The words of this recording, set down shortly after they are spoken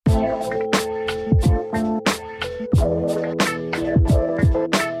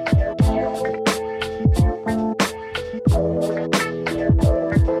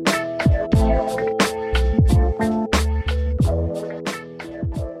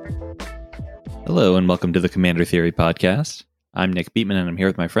Hello and welcome to the Commander Theory Podcast. I'm Nick Beatman and I'm here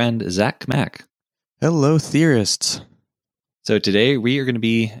with my friend Zach Kmack. Hello, theorists. So today we are going to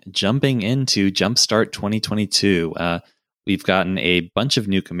be jumping into Jumpstart 2022. We've gotten a bunch of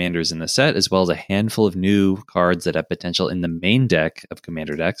new commanders in the set, as well as a handful of new cards that have potential in the main deck of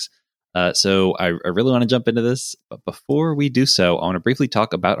commander decks. So I really want to jump into this, but before we do so, I want to briefly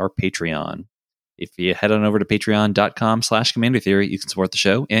talk about our Patreon. If you head on over to patreon.com/commander theory, you can support the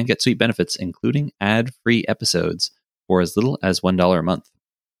show and get sweet benefits, including ad-free episodes for as little as $1 a month.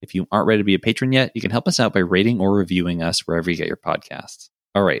 If you aren't ready to be a patron yet, you can help us out by rating or reviewing us wherever you get your podcasts.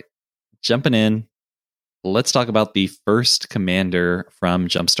 All right, jumping in, let's talk about the first commander from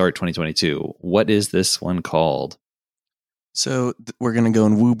Jumpstart 2022. What is this one called? So we're going to go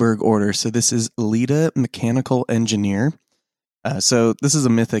in Wooburg order. So this is Lita, Mechanical Engineer. So this is a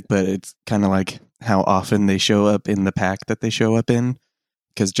mythic, but it's kind of like how often they show up in the pack that they show up in,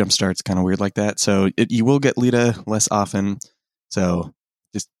 because Jumpstart's kind of weird like that. So you will get Lita less often. So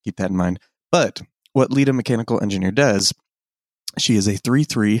just keep that in mind. But what Lita, Mechanical Engineer does, she is a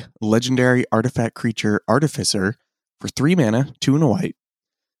 3/3 legendary artifact creature artificer for 3 mana, 2 and a white.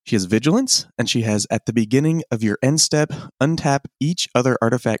 She has vigilance, and she has, at the beginning of your end step, untap each other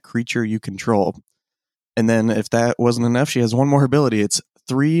artifact creature you control. And then if that wasn't enough, she has one more ability. It's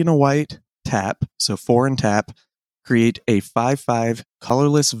 3 and a white, tap, so 4 and tap, create a 5/5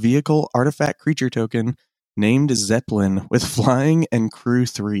 colorless vehicle artifact creature token named Zeppelin with flying and crew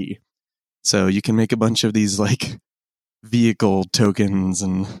 3. So you can make a bunch of these like vehicle tokens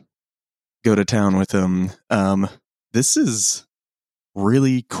and go to town with them. This is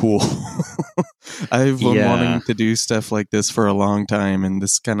really cool. I've been wanting to do stuff like this for a long time, and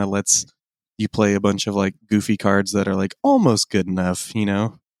this kind of lets you play a bunch of like goofy cards that are like almost good enough, you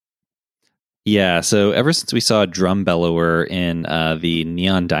know? Yeah, so ever since we saw Drum Bellower in the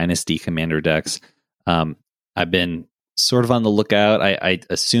Neon Dynasty commander decks, I've been sort of on the lookout. I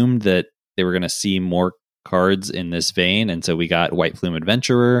assumed that they were going to see more cards in this vein, and so we got White Plume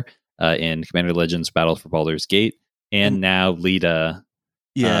Adventurer in Commander Legends Battle for Baldur's Gate, and now Lita.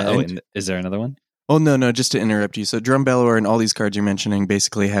 Yeah. And is there another one? Oh, no, just to interrupt you. So Drum Bellower and all these cards you're mentioning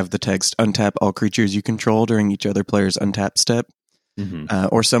basically have the text, untap all creatures you control during each other player's untap step,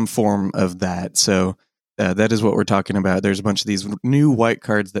 or some form of that. So that is what we're talking about. There's a bunch of these new white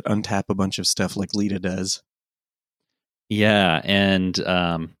cards that untap a bunch of stuff like Lita does. Yeah, and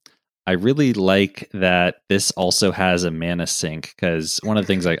I really like that this also has a mana sink, because one of the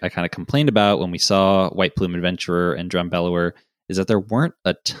things I kind of complained about when we saw White Plume Adventurer and Drum Bellower is that there weren't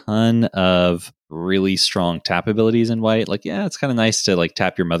a ton of really strong tap abilities in white. Like, yeah, it's kind of nice to like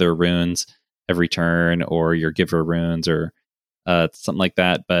tap your Mother runes every turn or your Giver runes or something like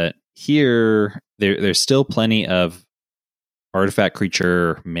that. But here, there's still plenty of artifact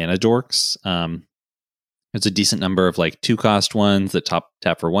creature mana dorks. There's a decent number of like 2-cost ones that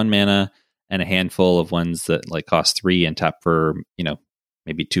tap for 1 mana, and a handful of ones that like cost 3 and tap for,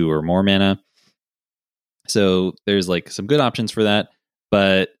 maybe 2 or more mana. So there's like some good options for that,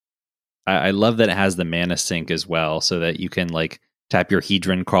 but I love that it has the mana sink as well, so that you can like tap your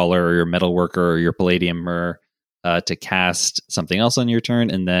Hedron Crawler or your Metalworker or your Palladium Mirror to cast something else on your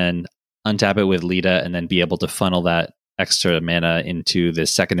turn, and then untap it with Lita, and then be able to funnel that extra mana into the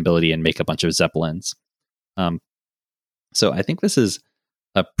second ability and make a bunch of Zeppelins. So I think this is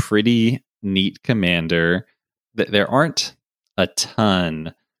a pretty neat commander. There aren't a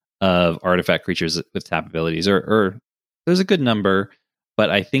ton of artifact creatures with tap abilities, or there's a good number, but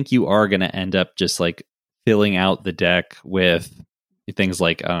I think you are going to end up just like filling out the deck with things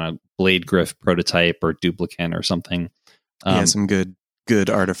like Blade Gryph Prototype or Duplicant or something. Some good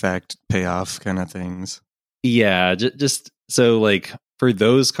artifact payoff kind of things. Yeah, just so like for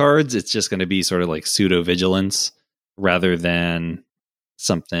those cards, it's just going to be sort of like pseudo vigilance rather than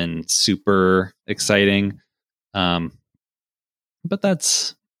something super exciting. But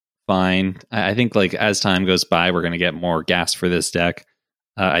that's fine. I think like as time goes by, we're going to get more gas for this deck.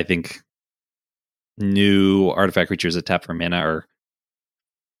 I think new artifact creatures that tap for mana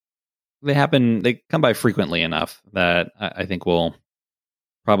they come by frequently enough that I think we'll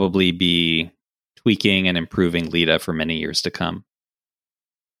probably be tweaking and improving Lita for many years to come.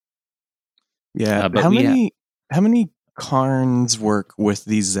 Yeah, but how many Karns work with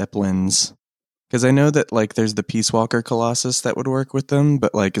these Zeppelins? Because I know that like there's the Peace Walker Colossus that would work with them,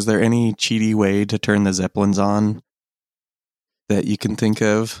 but like, is there any cheaty way to turn the Zeppelins on that you can think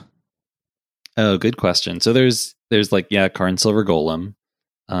of? Oh, good question. So there's like Karn Silver Golem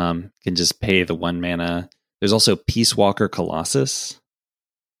can just pay the 1 mana. There's also Peace Walker Colossus.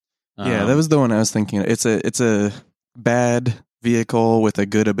 Yeah, that was the one I was thinking of. It's a bad vehicle with a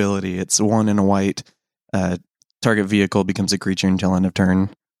good ability. It's 1 and a white. Target vehicle becomes a creature until end of turn.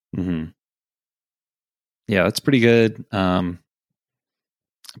 Mm-hmm. Yeah, that's pretty good. But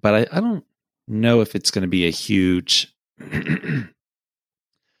I don't know if it's going to be a huge. I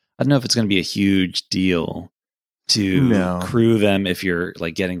don't know if it's going to be a huge deal to crew them if you're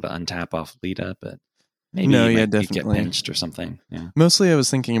like getting the untap off Lita, but maybe you might definitely get pinched or something. Yeah. Mostly I was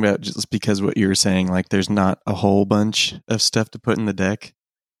thinking about just because what you were saying, like there's not a whole bunch of stuff to put in the deck.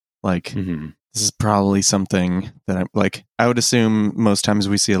 Like this is probably something that I'm like, I would assume most times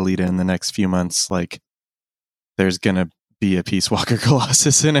we see a Lita in the next few months, like there's going to be a Peace Walker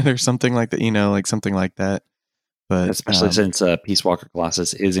Colossus in it or something like that, like something like that. But especially since Peace Walker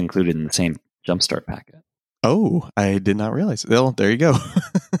Colossus is included in the same Jumpstart packet. Oh, I did not realize. Well, there you go.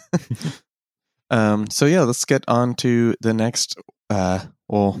 So yeah, let's get on to the next.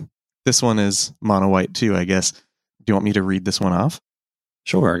 Well, this one is mono white too, I guess. Do you want me to read this one off?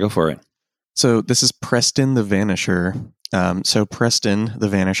 Sure, go for it. So this is Preston the Vanisher. So Preston the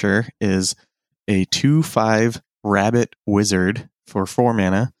Vanisher is a 2/5 rabbit wizard for 4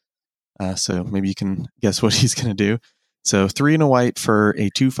 mana. So maybe you can guess what he's going to do. So 3 and a white for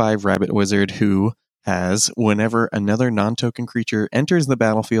a 2/5 rabbit wizard who has, whenever another non-token creature enters the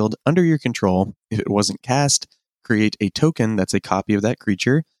battlefield under your control, if it wasn't cast, create a token that's a copy of that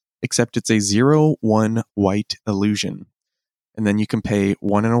creature, except it's a 0/1 white illusion. And then you can pay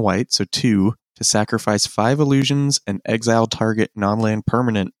 1 and a white, so 2, to sacrifice 5 illusions and exile target non-land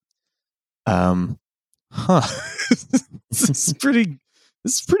permanent. This is pretty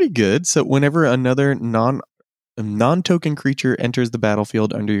good. So whenever another non-token creature enters the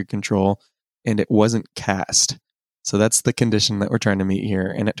battlefield under your control, and it wasn't cast. So that's the condition that we're trying to meet here.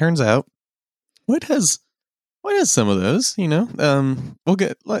 And it turns out White has some of those, we'll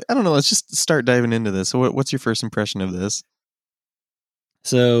get, I don't know, let's just start diving into this. So what's your first impression of this?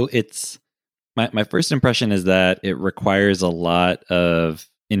 So it's my first impression is that it requires a lot of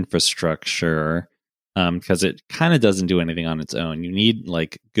infrastructure because it kind of doesn't do anything on its own. You need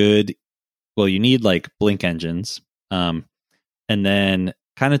you need blink engines. And then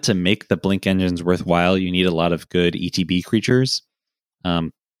kind of to make the blink engines worthwhile, you need a lot of good ETB creatures.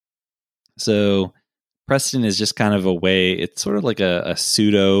 So Preston is just kind of a way, it's sort of like a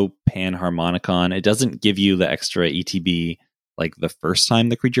pseudo Panharmonicon. It doesn't give you the extra ETB like the first time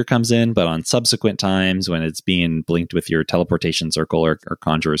the creature comes in, but on subsequent times when it's being blinked with your teleportation circle or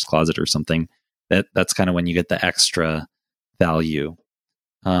Conjurer's Closet or something, that's kind of when you get the extra value.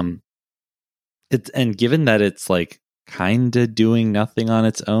 And given that it's like kind of doing nothing on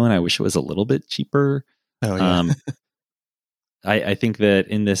its own, I wish it was a little bit cheaper. Oh yeah. I think that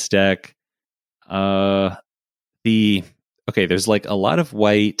in this deck, there's like a lot of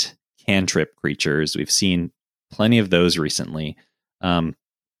white cantrip creatures. We've seen plenty of those recently. But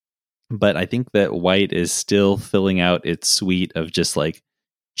I think that white is still filling out its suite of just like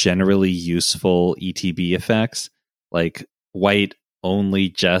generally useful ETB effects. Like white only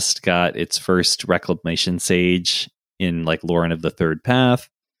just got its first Reclamation Sage in like Lauren of the Third Path.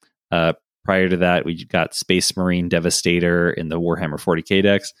 Prior to that, we got Space Marine Devastator in the Warhammer 40k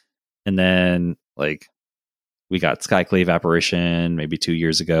decks. And then like we got Skyclave Apparition maybe 2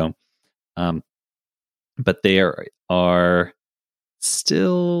 years ago. But they are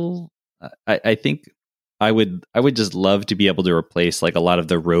still, I think I would just love to be able to replace like a lot of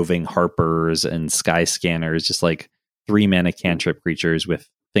the roving Harpers and Sky Scanners, just like 3 mana cantrip creatures with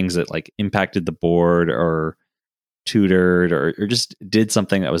things that like impacted the board or tutored or just did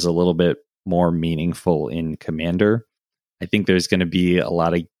something that was a little bit more meaningful in Commander. I think there's going to be a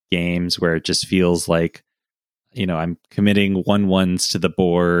lot of games where it just feels like, I'm committing 1/1s to the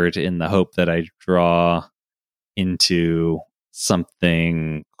board in the hope that I draw into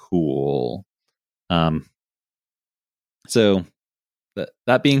something cool. So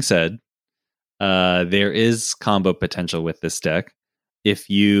that being said, there is combo potential with this deck. If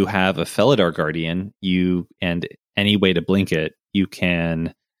you have a Felidar Guardian, and any way to blink it, you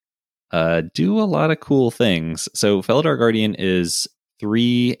can do a lot of cool things. So Felidar Guardian is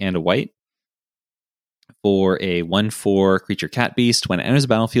 3 and a white for a 1/4 creature cat beast. When it enters the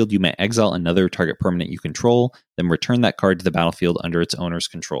battlefield, you may exile another target permanent you control, then return that card to the battlefield under its owner's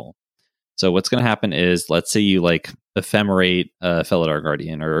control. So what's going to happen is, let's say you like ephemerate Felidar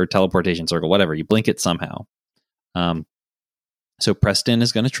Guardian or teleportation circle, whatever, you blink it somehow. So Preston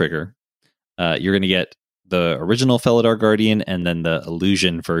is going to trigger. You're going to get the original Felidar Guardian and then the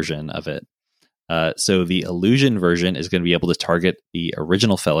illusion version of it. So the illusion version is going to be able to target the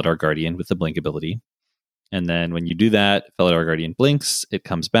original Felidar Guardian with the blink ability. And then when you do that, Felidar Guardian blinks, it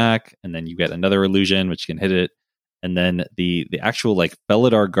comes back, and then you get another illusion, which can hit it. And then the actual like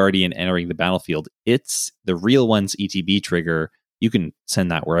Felidar Guardian entering the battlefield, it's the real one's ETB trigger. You can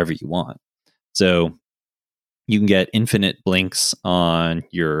send that wherever you want. So you can get infinite blinks on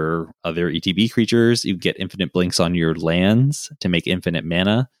your other ETB creatures. You get infinite blinks on your lands to make infinite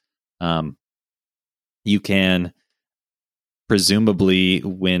mana. You can presumably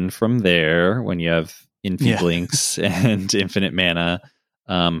win from there when you have infinite blinks and infinite mana.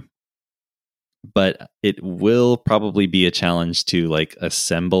 But it will probably be a challenge to like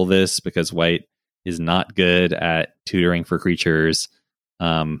assemble this because white is not good at tutoring for creatures.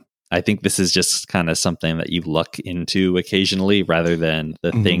 I think this is just kind of something that you luck into occasionally rather than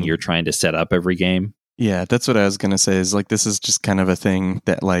the thing you're trying to set up every game. Yeah, that's what I was going to say is like this is just kind of a thing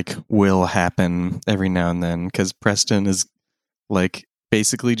that like will happen every now and then because Preston is like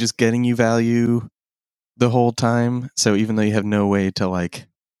basically just getting you value the whole time. So even though you have no way to like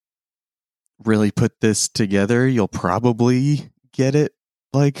really put this together, you'll probably get it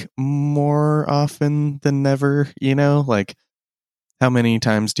like more often than never, you know? Like how many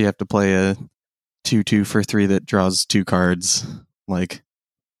times do you have to play a 2/2 for 3 that draws 2 cards, like,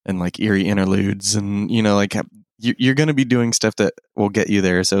 and like Eerie Interludes, and you know, like you're going to be doing stuff that will get you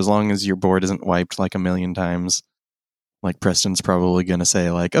there. So as long as your board isn't wiped like a million times, like Preston's probably going to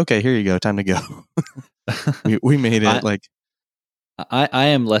say like, okay, here you go, time to go. we made it. I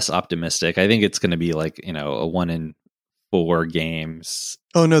am less optimistic. I think it's going to be like, you know, a 1 in 4 games.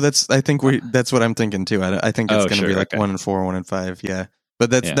 Oh no, that's what I'm thinking too. I think it's going to be like 1 in 4, 1 in 5. Yeah. But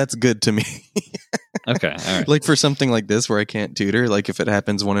that's good to me. Okay. All right. Like for something like this where I can't tutor, like if it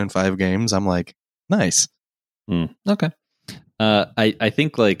happens 1 in 5 games, I'm like, nice. Okay. I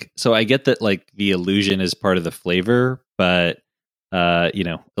think like, so I get that like the illusion is part of the flavor, but you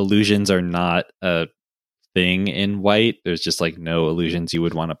know, illusions are not a thing in white. There's just like no illusions you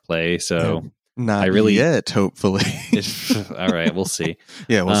would want to play. So not really yet, hopefully. All right, we'll see.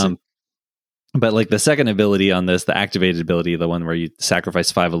 Yeah, we'll see. But like the second ability on this, the activated ability, the one where you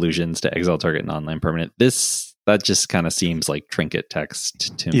sacrifice 5 illusions to exile target non-land permanent, that just kind of seems like trinket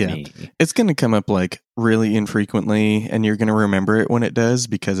text to me. It's going to come up like really infrequently, and you're going to remember it when it does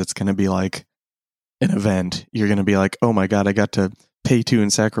because it's going to be like an event. You're going to be like, oh my god, I got to pay 2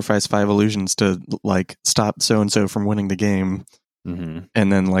 and sacrifice 5 illusions to like stop so and so from winning the game, and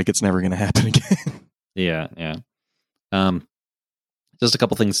then like it's never going to happen again. Yeah. Just a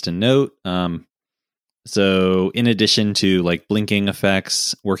couple things to note. So in addition to like blinking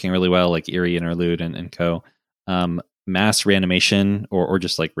effects working really well, like Eerie Interlude and co, mass reanimation or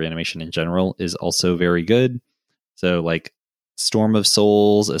just like reanimation in general is also very good. So like Storm of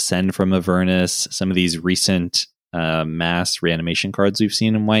Souls, Ascend from Avernus, some of these recent mass reanimation cards we've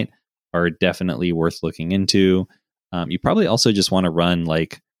seen in white are definitely worth looking into. You probably also just want to run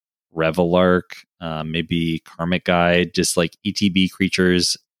like Revelark, maybe Karmic Guide, just like ETB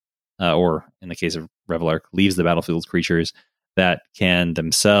creatures, or in the case of Revelark, leaves the battlefield creatures that can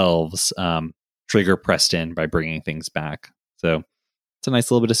themselves trigger Preston by bringing things back. So it's a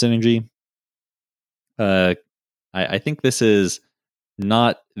nice little bit of synergy. I think this is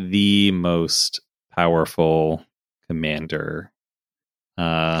not the most powerful commander.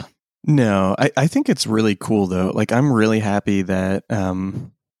 No, I think it's really cool though. Like I'm really happy that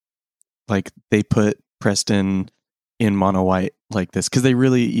like they put Preston in mono white like this because they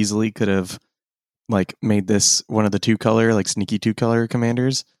really easily could have like made this one of the 2-color like sneaky 2-color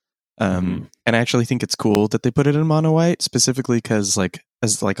commanders. And I actually think it's cool that they put it in mono white specifically because like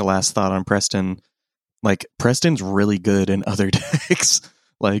as like a last thought on Preston, like Preston's really good in other decks.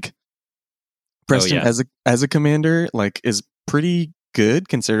 Like Preston as a commander like is pretty good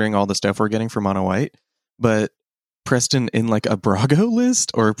considering all the stuff we're getting for mono white, but Preston in like a Brago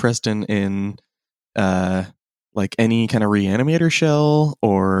list or Preston in like any kind of reanimator shell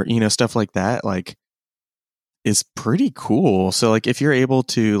or you know stuff like that like is pretty cool. So like if you're able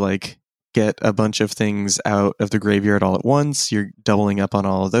to like get a bunch of things out of the graveyard all at once, you're doubling up on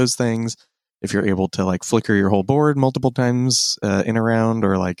all of those things. If you're able to like flicker your whole board multiple times in a round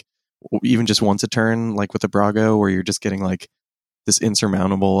or like even just once a turn like with a Brago where you're just getting like this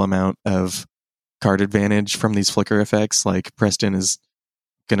insurmountable amount of card advantage from these flicker effects, like Preston is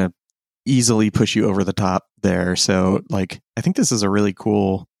gonna easily push you over the top there. So like I think this is a really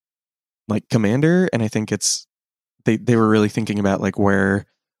cool like commander, and I think it's they were really thinking about like where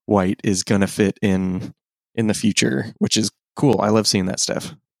white is gonna fit in the future, which is cool. I love seeing that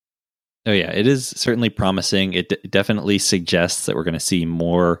stuff. Oh yeah, it is certainly promising. It definitely suggests that we're going to see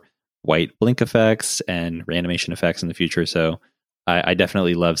more white blink effects and reanimation effects in the future. So I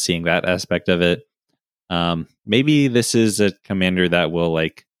definitely love seeing that aspect of it. Maybe this is a commander that will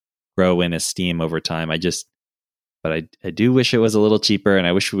like grow in esteem over time. but I do wish it was a little cheaper, and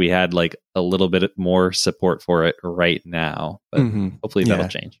I wish we had like a little bit more support for it right now. But hopefully that'll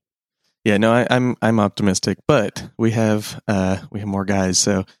change. Yeah, no, I'm optimistic, but we have more guys.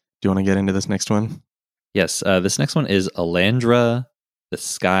 So, do you want to get into this next one? Yes, this next one is Alandra, the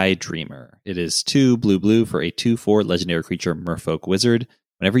Sky Dreamer. It is 2 blue for a 2/4 legendary creature Merfolk Wizard.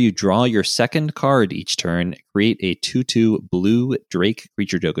 Whenever you draw your second card each turn, create a 2/2 blue Drake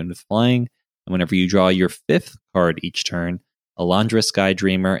creature token with flying. And whenever you draw your fifth card each turn, Alandra, Sky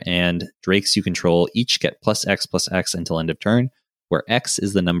Dreamer, and Drakes you control each get +X until end of turn, where X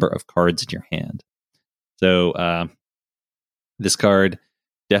is the number of cards in your hand. So this card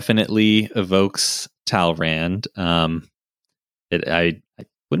definitely evokes Talrand. I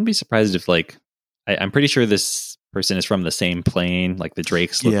wouldn't be surprised if I'm pretty sure this person is from the same plane. Like the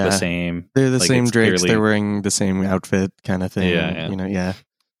Drakes look the same. They're the like same Drakes. They're wearing the same outfit, kind of thing. Yeah.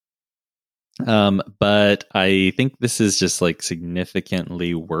 But I think this is just like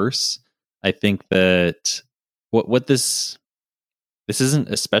significantly worse. I think that what this isn't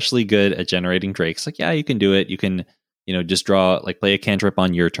especially good at generating Drakes. Like, yeah, you can do it. You can, just draw, like, play a cantrip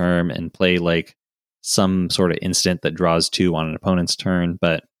on your turn and play like some sort of instant that draws 2 on an opponent's turn.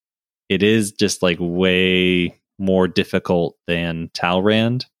 But it is just like way more difficult than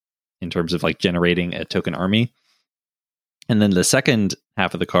Talrand in terms of like generating a token army. And then the second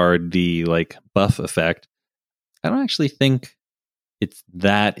half of the card, the like buff effect, I don't actually think it's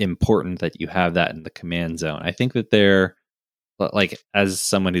that important that you have that in the command zone. I think that they're like, as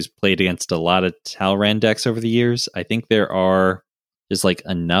someone who's played against a lot of Talrand decks over the years, I think there are just like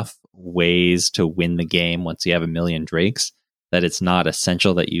enough ways to win the game once you have a million Drakes that it's not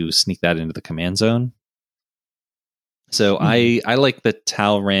essential that you sneak that into the command zone. So I like the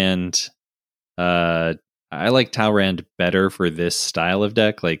Talrand. I like Talrand better for this style of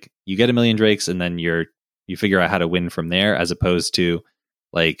deck. Like, you get a million Drakes and then you figure out how to win from there, as opposed to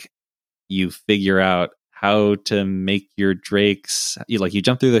like you figure out how to make your Drakes. You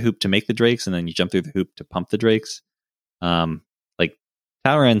jump through the hoop to make the Drakes, and then you jump through the hoop to pump the Drakes. Like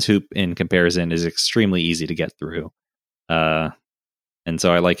Talrand's hoop in comparison is extremely easy to get through. And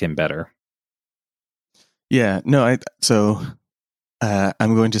so I like him better. Yeah, no,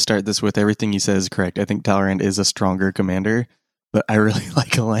 I'm going to start this with everything you said is correct. I think Talrand is a stronger commander, but I really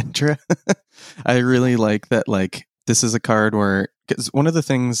like Alandra. I really like that, like, this is a card where, because one of the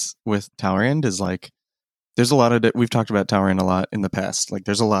things with Talrand is like, there's a lot of, we've talked about Talrand a lot in the past. Like,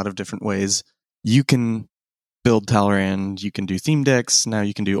 there's a lot of different ways you can build Talrand. You can do theme decks. Now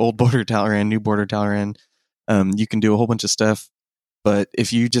you can do old border Talrand, new border Talrand. You can do a whole bunch of stuff. But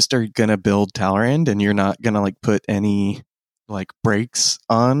if you just are going to build Talrand and you're not going to like put any like breaks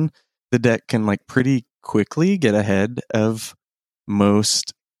on, the deck can like pretty quickly get ahead of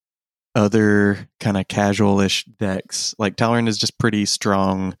most other kind of casual-ish decks. Like, Talrand is just pretty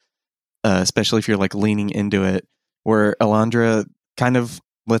strong, especially if you're like leaning into it, where Alandra kind of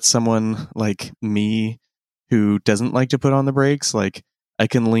lets someone like me who doesn't like to put on the brakes, like, I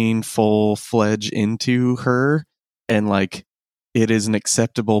can lean full-fledged into her and like it is an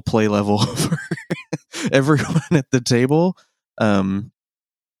acceptable play level for everyone at the table. And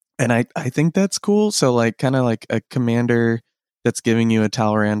I think that's cool. So like, kind of like a commander that's giving you a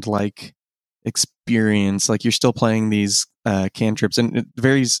Talrand like experience. Like, you're still playing these cantrips, and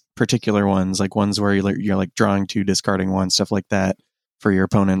very particular ones, like ones where you're like drawing 2, discarding 1, stuff like that for your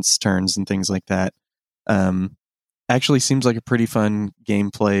opponent's turns and things like that. Actually seems like a pretty fun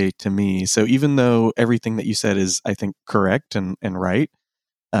gameplay to me. So even though everything that you said is, I think, correct and right,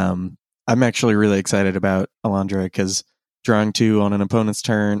 I'm actually really excited about Alandra, because drawing 2 on an opponent's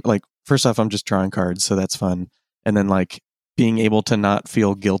turn, like, first off, I'm just drawing cards, so that's fun. And then like being able to not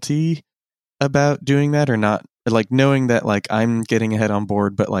feel guilty about doing that, or not like knowing that like I'm getting ahead on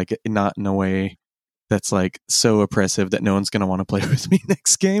board, but like not in a way that's like so oppressive that no one's going to want to play with me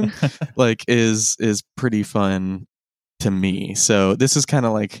next game, like is pretty fun to me. So this is kind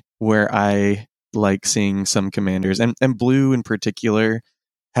of like where I like seeing some commanders, and blue in particular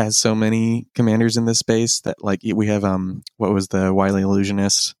has so many commanders in this space that like we have what was the Wily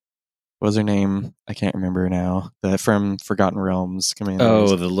Illusionist? What was her name? I can't remember now. The from Forgotten Realms commanders.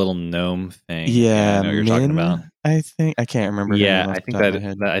 Oh, the little gnome thing. Yeah, I know what you're talking about. I think I can't remember. Yeah, I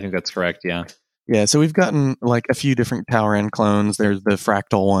think that's correct. Yeah. Yeah, so we've gotten like a few different Talrand clones. There's the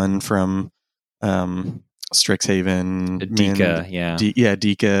fractal one from Strixhaven. Dika,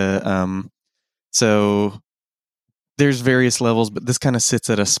 Dika. So there's various levels, but this kind of sits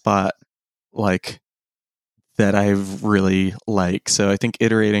at a spot like that I really like. So I think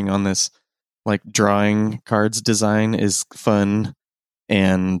iterating on this like drawing cards design is fun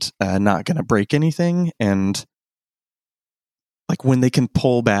and not going to break anything. And like when they can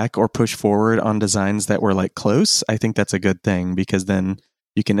pull back or push forward on designs that were like close, I think that's a good thing, because then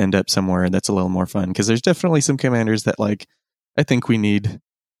you can end up somewhere that's a little more fun. Because there's definitely some commanders that like I think we need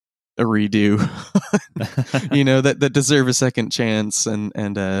a redo, that deserve a second chance, and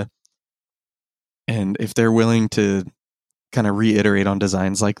if they're willing to kind of reiterate on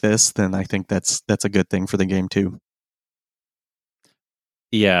designs like this, then I think that's a good thing for the game too.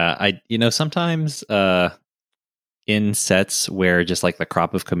 Yeah, sometimes in sets where just like the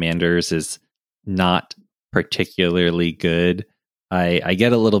crop of commanders is not particularly good, I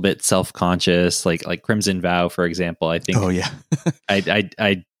get a little bit self-conscious, like Crimson Vow, for example. I think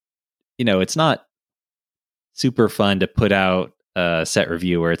I it's not super fun to put out a set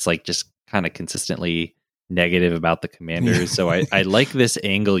review where it's like just kind of consistently negative about the commanders. So I like this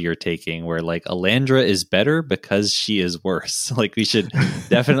angle you're taking where like Elandra is better because she is worse. Like we should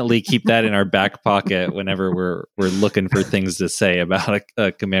definitely keep that in our back pocket whenever we're looking for things to say about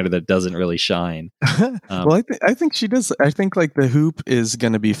a commander that doesn't really shine. Well, I think she does. I think like the hoop is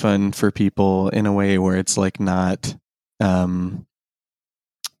going to be fun for people in a way where it's like not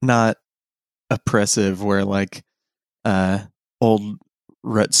oppressive, where like old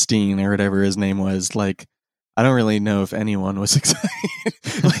Rutstein or whatever his name was, like I don't really know if anyone was excited.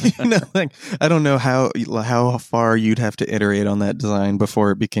 Like I don't know how far you'd have to iterate on that design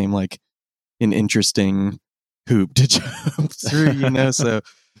before it became like an interesting hoop to jump through.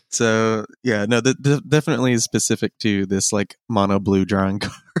 So yeah, no, that definitely is specific to this like mono blue drawing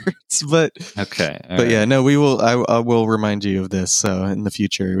cards. But okay, but right. Yeah, no, we will. I will remind you of this, so in the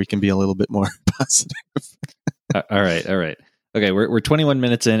future we can be a little bit more positive. All right. Okay, we're 21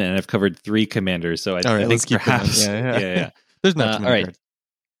 minutes in, and I've covered 3 commanders. So I think perhaps, yeah. There's not too many all right. cards.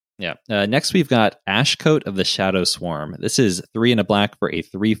 Yeah. Next, we've got Ashcoat of the Shadow Swarm. This is 3 and a black for a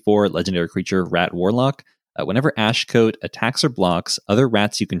 3/4 legendary creature, Rat Warlock. Whenever Ashcoat attacks or blocks, other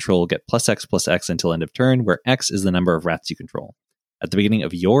rats you control get +X/+X until end of turn, where X is the number of rats you control. At the beginning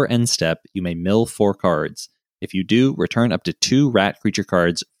of your end step, you may mill 4 cards. If you do, return up to 2 rat creature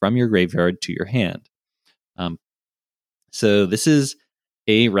cards from your graveyard to your hand. So this is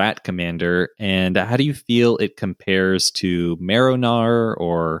a rat commander, and how do you feel it compares to Marrow-Gnawer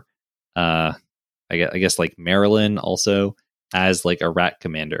or I guess like Marilyn also as like a rat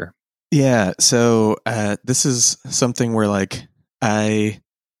commander? Yeah, so this is something where like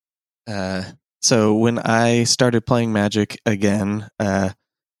so when I started playing Magic again,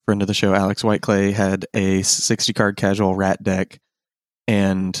 friend of the show Alex Whiteclay had a 60 card casual rat deck,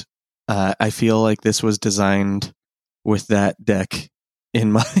 and I feel like this was designed with that deck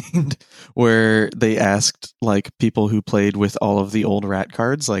in mind, where they asked like people who played with all of the old rat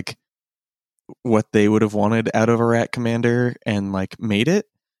cards like what they would have wanted out of a rat commander and like made it.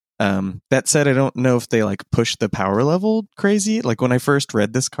 That said, I don't know if they like pushed the power level crazy. Like when I first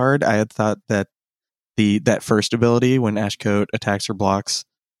read this card, I had thought that that first ability when Ashcoat attacks or blocks.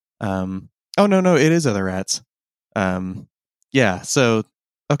 Oh no, it is other rats. Yeah, so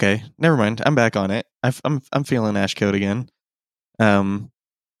okay, never mind. I'm back on it. I'm feeling Ashcoat again.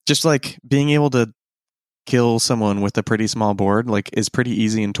 Just like being able to kill someone with a pretty small board like is pretty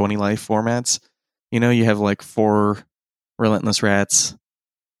easy in 20 life formats. You have like 4 relentless rats.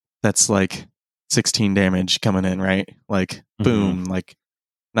 That's like 16 damage coming in, right? Like boom, like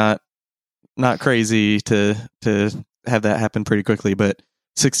not crazy to have that happen pretty quickly, but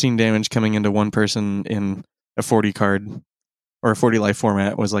 16 damage coming into one person in a 40 card or a 40 life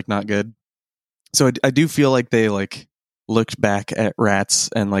format was like not good. So I do feel like they like looked back at rats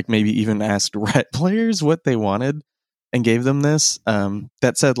and like maybe even asked rat players what they wanted and gave them this.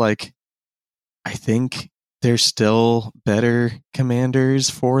 That said, like I think there's still better commanders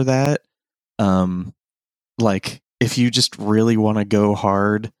for that. Like if you just really want to go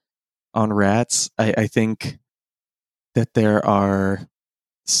hard on rats, I think that there are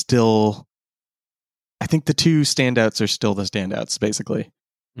still, I think the 2 standouts are still the standouts, basically.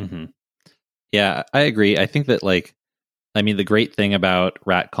 Mm-hmm. Yeah, I agree. I think that the great thing about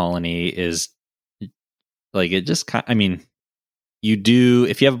Rat Colony is like it just you do,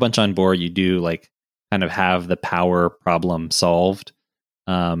 if you have a bunch on board, you do like kind of have the power problem solved.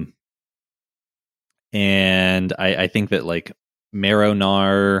 And I think that like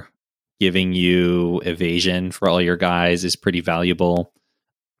Marrow-Gnawer giving you evasion for all your guys is pretty valuable.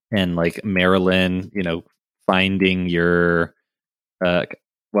 And like Marilyn, finding your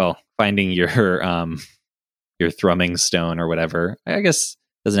your thrumming stone or whatever. I guess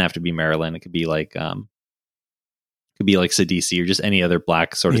it doesn't have to be Marilyn. It could be like Sidisi or just any other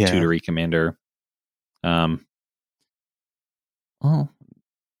black sort of tutory commander. Well,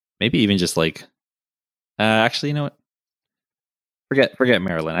 maybe even just like actually, you know what? forget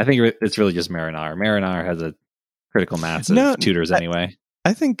Marilyn. I think it's really just Marinar. Marinar has a critical mass of No, tutors anyway.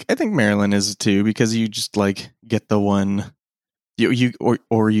 I think Marilyn is too, because you just like get the one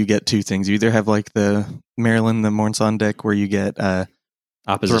or you get two things. You either have like the Marilyn, the Mornson deck where you get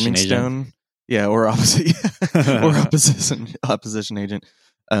Opposition agent. Stone. Yeah, or opposite or opposition agent.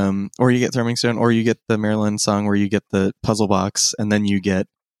 Or you get Thrumming Stone, or you get the Marilyn song where you get the puzzle box and then you get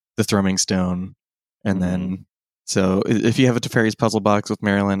the Thrumming Stone. And then so if you have a Teferi's puzzle box with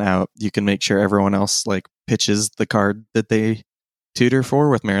Marilyn out, you can make sure everyone else like pitches the card that they tutor for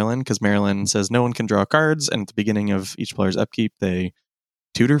with Marilyn, because Marilyn says no one can draw cards, and at the beginning of each player's upkeep they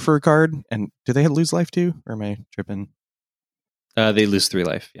tutor for a card. And do they lose life too, or am I tripping? They lose 3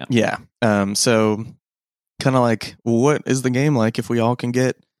 life. Yeah. So kind of like, what is the game like if we all can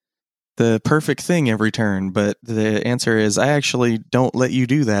get the perfect thing every turn? But the answer is, I actually don't let you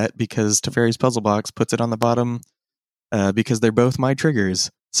do that, because Teferi's puzzle box puts it on the bottom because they're both my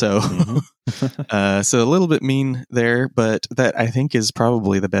triggers. So, so a little bit mean there, but that I think is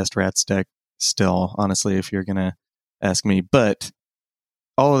probably the best Rats deck still, honestly, if you're gonna ask me. But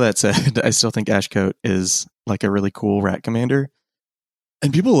all of that said, I still think Ashcoat is like a really cool Rat commander,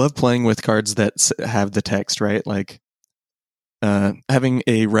 and people love playing with cards that have the text, right? Like having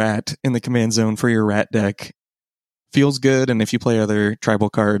a rat in the command zone for your Rat deck feels good, and if you play other tribal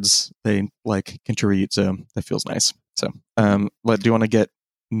cards, they like contribute, so that feels nice. So, but do you want to get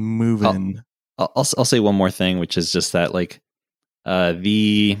moving? I'll say one more thing, which is just that like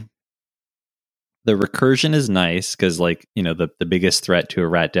the recursion is nice, because like, you know, the biggest threat to a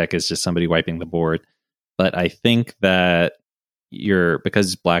Rat deck is just somebody wiping the board. But I think that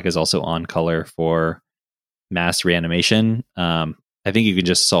because black is also on color for mass reanimation, I think you can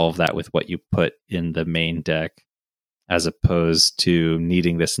just solve that with what you put in the main deck, as opposed to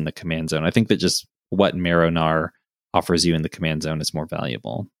needing this in the command zone. I think that just what Marinar offers you in the command zone is more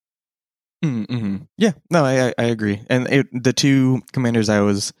valuable. Mm-hmm. Yeah, no, I agree. And the two commanders I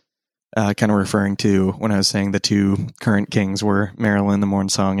was kind of referring to when I was saying the two current kings were Marilyn, the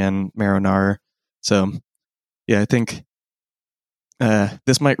Mornsong, and Marinar. So yeah, I think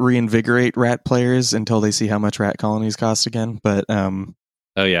this might reinvigorate Rat players until they see how much Rat colonies cost again. But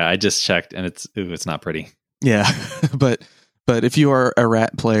oh yeah, I just checked, and it's not pretty. Yeah, but if you are a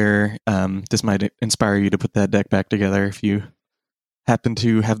Rat player, this might inspire you to put that deck back together if you happen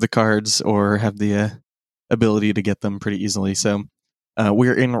to have the cards or have the ability to get them pretty easily. So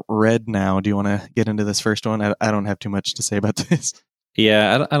we're in red now. Do you want to get into this first one? I don't have too much to say about this.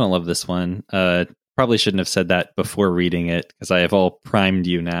 Yeah, I don't love this one. Probably shouldn't have said that before reading it, because I have all primed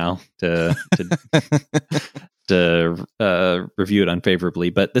you now to review it unfavorably.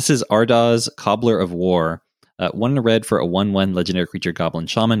 But this is Ardaz, Cobbler of War. 1 in a red for a 1/1 legendary creature Goblin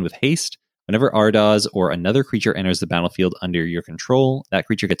Shaman with haste. Whenever Ardaz or another creature enters the battlefield under your control, that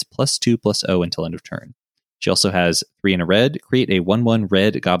creature gets +2/+0 until end of turn. She also has 3 in a red. Create a 1/1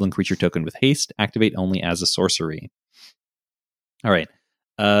 red Goblin creature token with haste. Activate only as a sorcery. All right.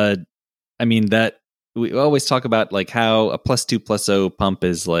 I mean, that we always talk about like how a +2/+0 pump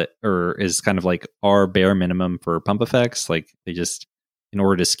is is kind of like our bare minimum for pump effects. Like they just, in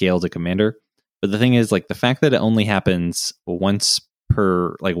order to scale to commander. But the thing is, like, the fact that it only happens once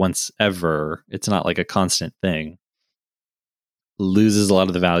ever, it's not like a constant thing, loses a lot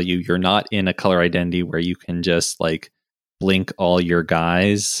of the value. You're not in a color identity where you can just like blink all your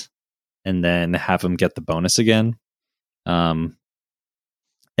guys and then have them get the bonus again. And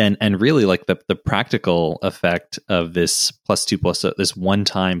really, like the practical effect of this +2/+0, this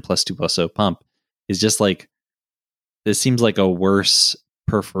one-time +2/+0 pump is just like, this seems like a worse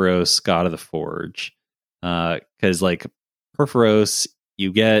Purphoros, God of the Forge, because like Purphoros,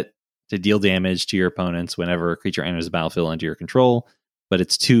 you get to deal damage to your opponents whenever a creature enters the battlefield under your control, but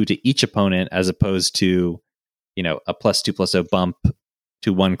it's 2 to each opponent, as opposed to, you know, a +2/+0 bump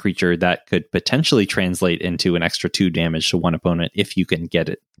to one creature that could potentially translate into an extra 2 damage to one opponent if you can get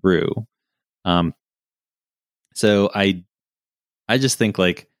it through. So I just think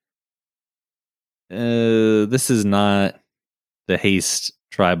like this is not the haste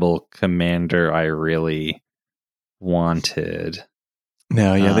tribal commander I really wanted.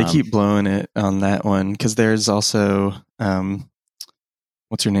 No, yeah, they keep blowing it on that one, because there's also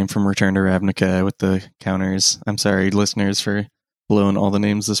what's her name from Return to Ravnica with the counters. I'm sorry, listeners, for blowing all the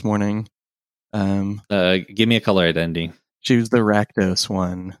names this morning. Give me a color identity. She was the Rakdos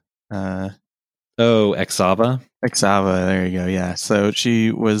one. Exava. Exava, there you go. Yeah, so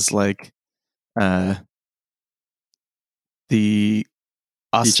she was like the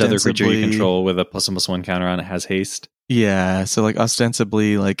each other creature you control with a +1/+1 counter on it has haste. Yeah, so like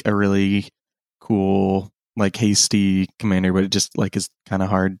ostensibly like a really cool like hasty commander, but it just like is kind of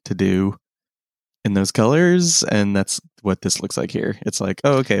hard to do in those colors, and that's what this looks like here. It's like,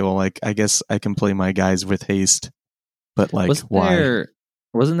 oh, okay, well, like I guess I can play my guys with haste, but like why?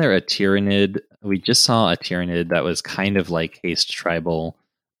 Wasn't there a Tyrannid? We just saw a Tyrannid that was kind of like haste tribal.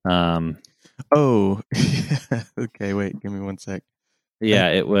 Oh, okay, wait, give me one sec. Yeah,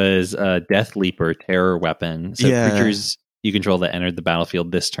 it was Death Leaper, terror weapon. So Yeah. creatures you control that entered the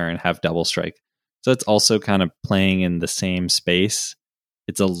battlefield this turn have double strike. So it's also kind of playing in the same space.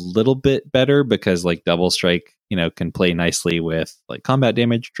 It's a little bit better because like double strike, can play nicely with like combat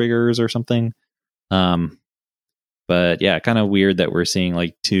damage triggers or something. But yeah, kind of weird that we're seeing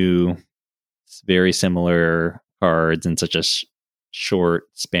like two very similar cards in such a short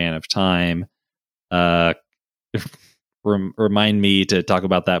span of time. Remind me to talk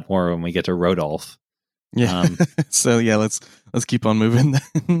about that more when we get to Rodolph. Yeah. So yeah, let's keep on moving.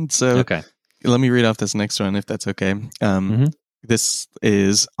 So okay, let me read off this next one if that's okay. This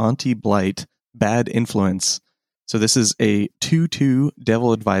is Auntie Blight, Bad Influence. So this is a 2/2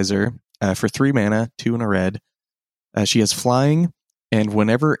 Devil Advisor for 3 mana, 2 and a red. She has flying, and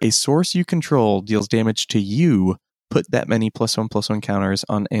whenever a source you control deals damage to you, put that many +1/+1 counters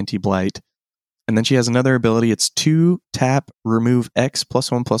on Auntie Blight. And then she has another ability. It's 2 tap, remove X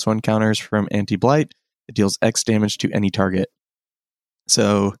 +1/+1 counters from Auntie Blight. It deals X damage to any target.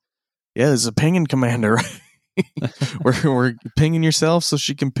 So, yeah, this is a pinging commander, right? we're pinging yourself so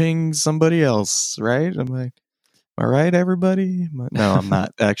she can ping somebody else, right? I'm like, all right, everybody. No, I'm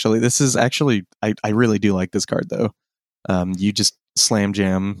not actually. This is actually, I really do like this card though. You just slam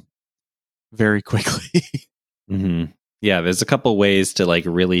jam very quickly. Mm-hmm. Yeah, there's a couple ways to like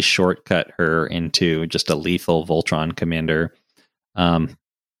really shortcut her into just a lethal Voltron commander.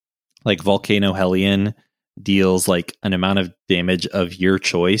 Like Volcano Hellion deals like an amount of damage of your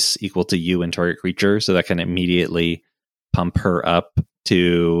choice equal to you and target creature, so that can immediately pump her up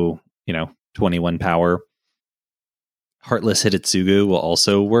to 21 power. Heartless Hitotsugu will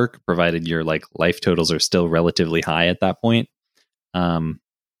also work, provided your like life totals are still relatively high at that point.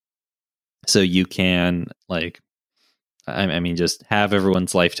 So you can like, I mean, just have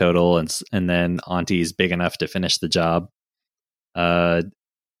everyone's life total, and then Auntie's big enough to finish the job.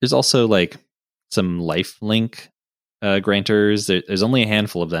 There's also like some life link granters. There's only a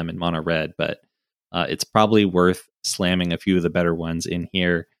handful of them in mono red, but it's probably worth slamming a few of the better ones in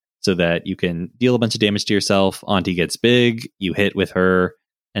here so that you can deal a bunch of damage to yourself. Auntie gets big, you hit with her,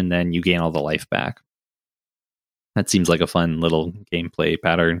 and then you gain all the life back. That seems like a fun little gameplay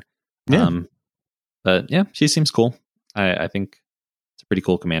pattern. Yeah. But yeah, she seems cool. I think it's a pretty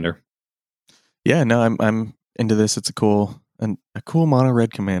cool commander. Yeah, no, I'm into this. It's a cool mono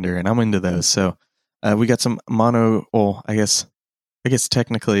red commander, and I'm into those. So we got some mono. Well, I guess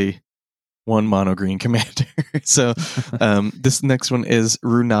technically one mono green commander. So this next one is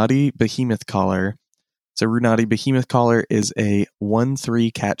Runati Behemoth Collar. So Runati Behemoth Collar is a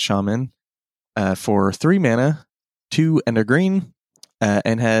 1/3 cat shaman for 3 mana, 2 and a green.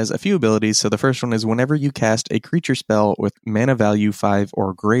 And has a few abilities. So the first one is whenever you cast a creature spell with mana value 5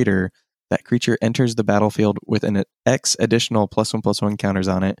 or greater, that creature enters the battlefield with an X additional +1/+1 counters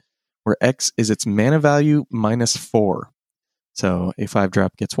on it, where X is its mana value -4. So a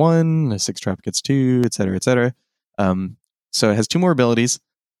 5-drop gets 1, a 6-drop gets 2, etc., etc. So it has 2 more abilities.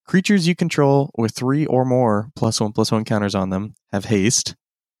 Creatures you control with 3 or more +1/+1 counters on them have haste.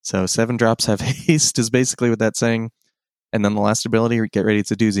 So 7 drops have haste is basically what that's saying. And then the last ability, get ready,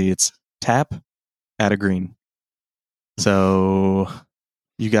 it's a doozy. It's tap, add a green. So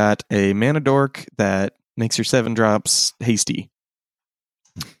you got a mana dork that makes your 7 drops hasty.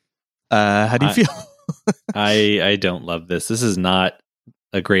 How do you feel? I don't love this. This is not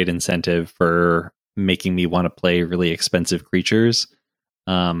a great incentive for making me want to play really expensive creatures.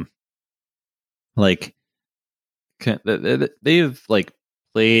 Like they've like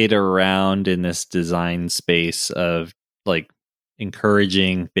played around in this design space of like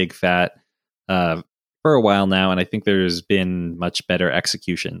encouraging big fat for a while now, and I think there's been much better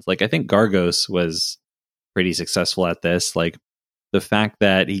executions. Like I think Gargos was pretty successful at this. Like the fact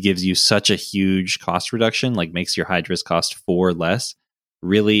that he gives you such a huge cost reduction, like makes your Hydras cost 4 less,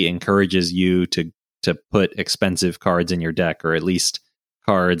 really encourages you to put expensive cards in your deck, or at least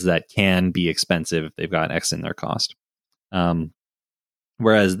cards that can be expensive if they've got X in their cost.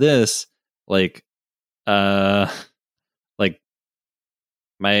 Whereas this,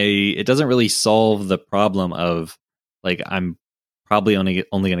 it doesn't really solve the problem of like I'm probably only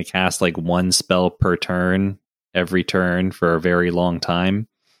going to cast like 1 spell per turn every turn for a very long time.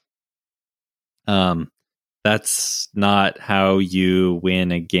 That's not how you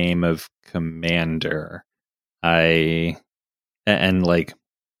win a game of Commander. Like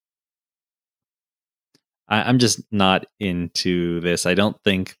I'm just not into this. I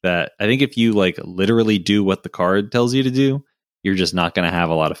think if you like literally do what the card tells you to do, you're just not going to have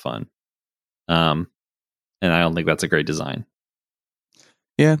a lot of fun. And I don't think that's a great design.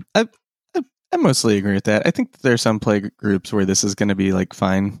 Yeah, I mostly agree with that. I think that there are some play groups where this is going to be like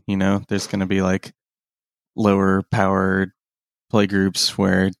fine. You know, there's going to be like lower powered play groups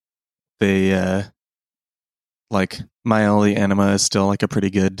where they like My Only Anima is still like a pretty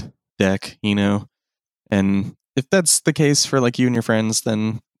good deck, you know. And if that's the case for like you and your friends,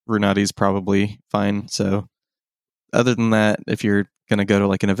 then Runati's probably fine. So other than that, if you're gonna go to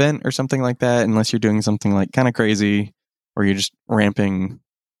like an event or something like that, unless you're doing something like kind of crazy or you're just ramping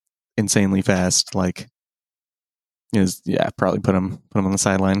insanely fast, like probably put them on the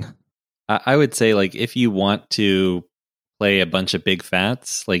sideline. I would say like if you want to play a bunch of big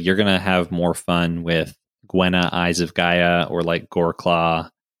fats, like you're gonna have more fun with Gwenna, Eyes of Gaia, or like Goreclaw,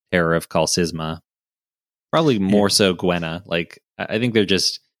 Terror of Kalsisma. Probably more so Gwenna. Like I think they're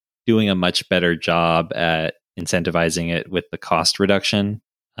just doing a much better job at incentivizing it with the cost reduction.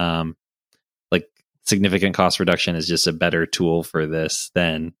 Like significant cost reduction is just a better tool for this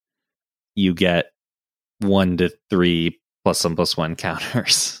than you get 1 to 3 +1/+1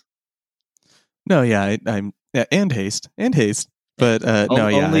 counters. No, yeah, I'm yeah, and haste, but no,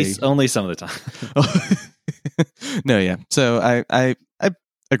 yeah, only some of the time. No, yeah. So I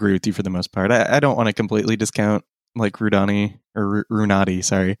agree with you for the most part. I don't want to completely discount like Runati,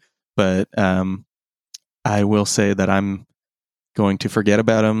 sorry, but I will say that I'm going to forget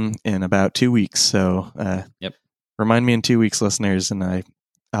about him in about 2 weeks. So yep. Remind me in 2 weeks, listeners, and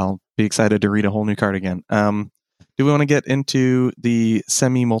I'll be excited to read a whole new card again. Do we want to get into the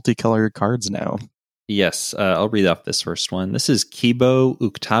semi-multicolored cards now? Yes, I'll read off this first one. This is Kibo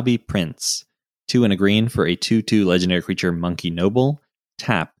Uktabi Prince. 2 and a green for a 2/2 legendary creature Monkey Noble.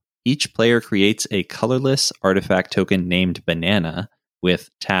 Tap. Each player creates a colorless artifact token named Banana. With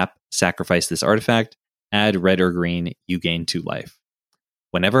tap, sacrifice this artifact, add red or green, you gain 2 life.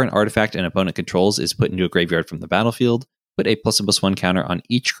 Whenever an artifact an opponent controls is put into a graveyard from the battlefield, put a +1/+1 counter on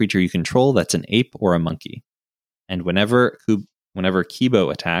each creature you control that's an ape or a monkey. And whenever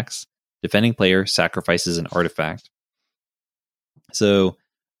Kibo attacks, defending player sacrifices an artifact. So,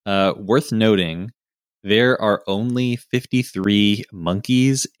 worth noting, there are only 53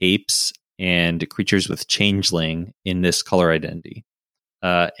 monkeys, apes, and creatures with changeling in this color identity.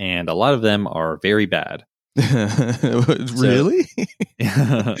 And a lot of them are very bad. Really?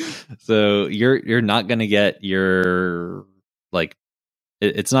 So you're not going to get your like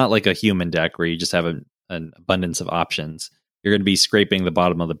it's not like a human deck where you just have an abundance of options. You're going to be scraping the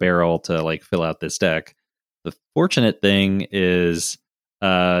bottom of the barrel to like fill out this deck. The fortunate thing is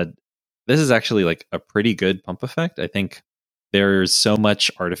this is actually like a pretty good pump effect. I think there's so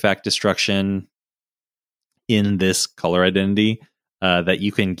much artifact destruction in this color identity that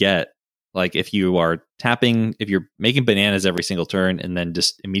you can get. Like if you are tapping, if you're making bananas every single turn and then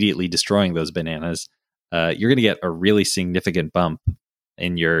just immediately destroying those bananas, you're going to get a really significant bump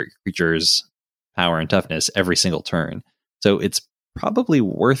in your creature's power and toughness every single turn. So it's probably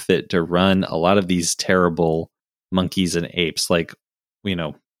worth it to run a lot of these terrible monkeys and apes. Like,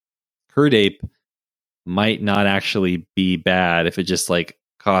 Curd Ape might not actually be bad if it just like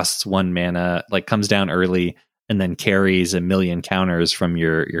costs 1 mana, like comes down early and then carries a million counters from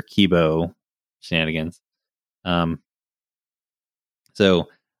your Kibo shenanigans. So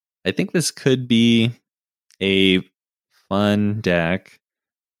I think this could be a fun deck.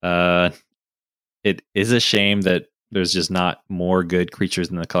 It is a shame that there's just not more good creatures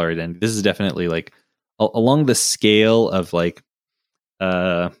in the color identity. This is definitely like along the scale of like,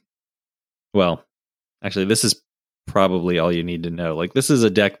 well, actually, this is probably all you need to know. Like, this is a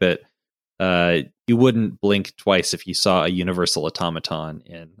deck that you wouldn't blink twice if you saw a Universal Automaton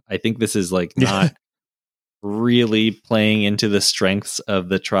in. I think this is like not really playing into the strengths of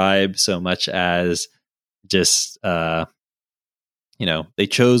the tribe so much as just they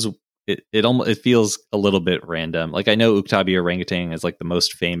chose it. It feels a little bit random. Like I know Uktabi Orangutan is like the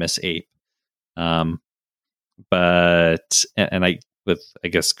most famous ape, but I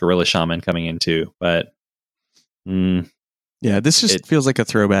guess Gorilla Shaman coming in too, but. Yeah, this just feels like a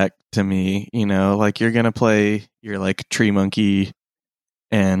throwback to me, like you're going to play your like tree monkey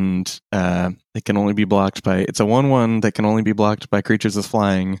and it can only be blocked by, it's a 1/1 that can only be blocked by creatures with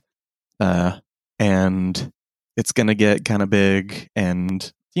flying. And it's going to get kind of big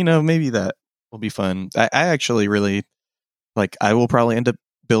and, maybe that will be fun. I actually really like, I will probably end up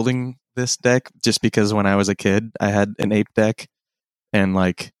building this deck just because when I was a kid, I had an ape deck and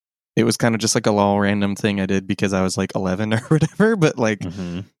like, it was kind of just like a little random thing I did because I was like 11 or whatever. But like,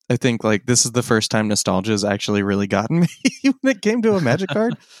 Mm-hmm. I think like this is the first time nostalgia has actually really gotten me when it came to a Magic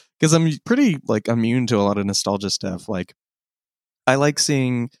card, because I'm pretty like immune to a lot of nostalgia stuff. Like, I like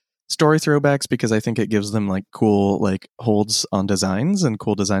seeing story throwbacks because I think it gives them like cool like holds on designs and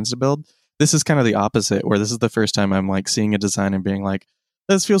cool designs to build. This is kind of the opposite, where this is the first time I'm like seeing a design and being like,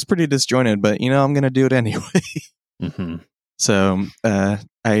 this feels pretty disjointed, but I'm going to do it anyway. Mm-hmm. So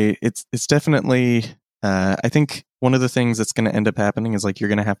it's definitely I think one of the things that's going to end up happening is like you're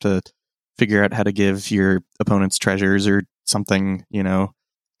going to have to figure out how to give your opponents treasures or something,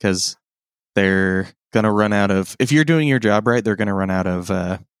 because they're going to run out of, if you're doing your job right, they're going to run out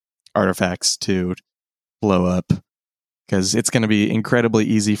of artifacts to blow up, because it's going to be incredibly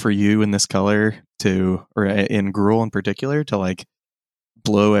easy for you in this color to, or in Gruul in particular, to like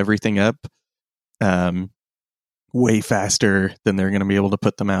blow everything up way faster than they're going to be able to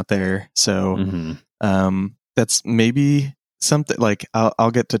put them out there. So Mm-hmm. That's maybe something like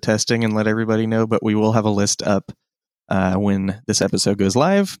I'll get to testing and let everybody know, but we will have a list up when this episode goes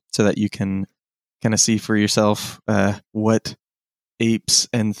live so that you can kind of see for yourself what apes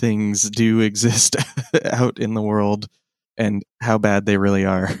and things do exist out in the world and how bad they really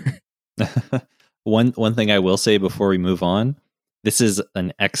are. One thing I will say before we move on, this is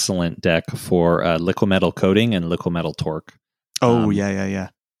an excellent deck for Liquimetal Coating and Liquimetal Torque. Oh, yeah.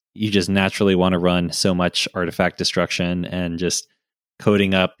 You just naturally want to run so much artifact destruction and just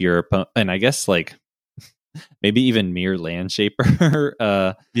coating up your opponent. And I guess like maybe even Mirror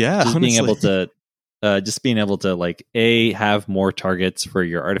Landshaper. Yeah, just honestly. being able to like A, have more targets for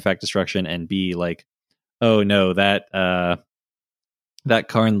your artifact destruction, and B, like, oh no, that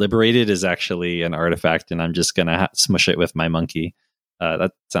Karn Liberated is actually an artifact, and I'm just gonna smush it with my monkey.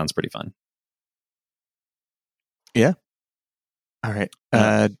 That sounds pretty fun. Yeah. All right.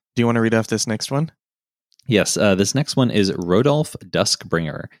 Do you want to read off this next one? Yes. This next one is Rodolph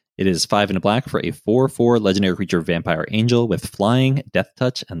Duskbringer. It is 5 and a black for a 4/4 legendary creature vampire angel with flying, death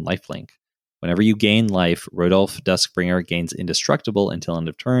touch, and lifelink. Whenever you gain life, Rodolph Duskbringer gains indestructible until end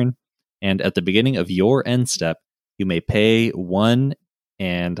of turn, and at the beginning of your end step, you may pay 1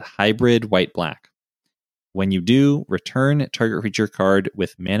 and hybrid white-black. When you do, return target creature card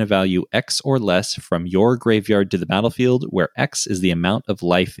with mana value X or less from your graveyard to the battlefield, where X is the amount of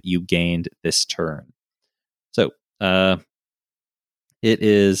life you gained this turn. So, it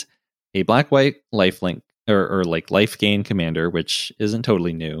is a black-white lifelink, or like life gain commander, which isn't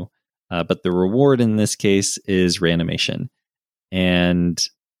totally new, but the reward in this case is reanimation. And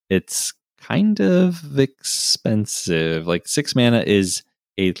it's kind of expensive. Like 6 mana is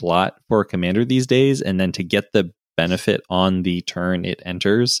a lot for a commander these days, and then to get the benefit on the turn it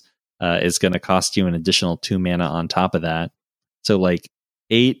enters is going to cost you an additional 2 mana on top of that. So like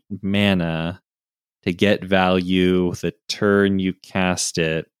 8 mana to get value the turn you cast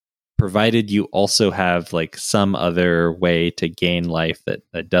it, provided you also have like some other way to gain life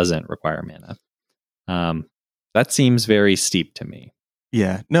that doesn't require mana. That seems very steep to me.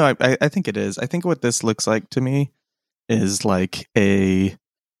 Yeah, no, I think it is. I think what this looks like to me is like a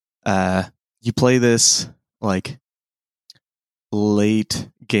you play this like late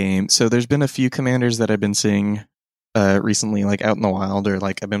game. So there's been a few commanders that I've been seeing recently, like out in the wild, or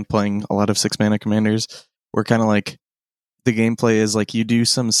like I've been playing a lot of 6 mana commanders where kind of like the gameplay is like you do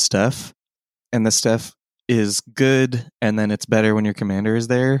some stuff and the stuff is good and then it's better when your commander is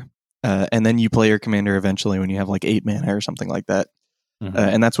there. And then you play your commander eventually when you have like 8 mana or something like that. Mm-hmm.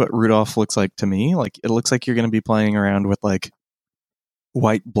 And that's what Rudolph looks like to me. Like it looks like you're going to be playing around with like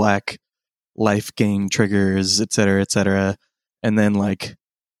white, black, life gain triggers, etc. And then like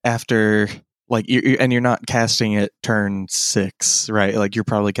after like you're not casting it turn 6, right? Like you're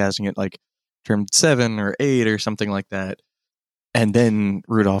probably casting it like turn 7 or 8 or something like that. And then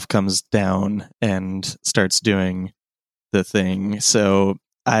Rudolph comes down and starts doing the thing. So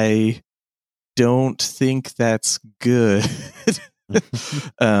I don't think that's good.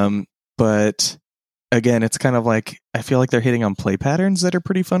 But again, it's kind of like I feel like they're hitting on play patterns that are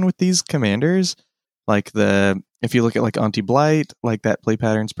pretty fun with these commanders. Like if you look at like Auntie Blight, like that play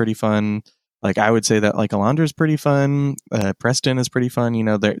pattern's pretty fun. Like I would say that like Alandra's pretty fun. Preston is pretty fun.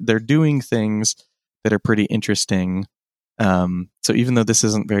 They're doing things that are pretty interesting. So even though this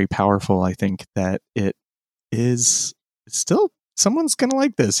isn't very powerful, I think that it is still someone's gonna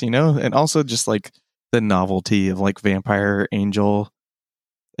like this, and also just like the novelty of like Vampire Angel,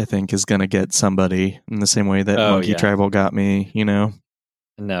 I think is gonna get somebody in the same way that Monkey Tribal got me, No,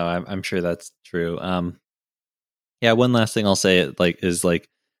 I'm sure that's true. Yeah, one last thing I'll say is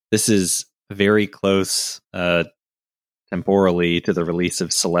this is very close to temporally to the release of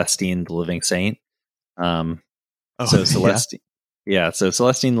Celestine the Living Saint. So Celestine, so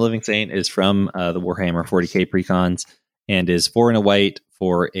Celestine the Living Saint is from the Warhammer 40k precons and is 4 and a white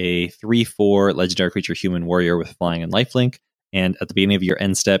for a 3/4 legendary creature human warrior with flying and lifelink. And at the beginning of your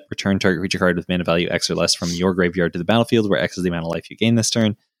end step, return target creature card with mana value X or less from your graveyard to the battlefield, where X is the amount of life you gain this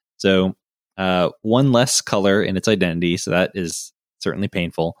turn. So one less color in its identity, so that is certainly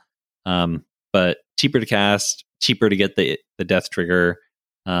painful. But cheaper to cast, cheaper to get the death trigger.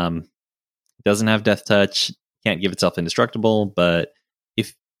 Doesn't have death touch, can't give itself indestructible. But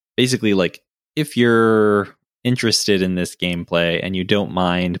if you're interested in this gameplay and you don't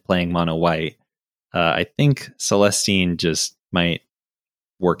mind playing mono white, I think Celestine just might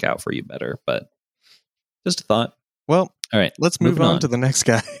work out for you better. But just a thought. Well, all right, let's move on to the next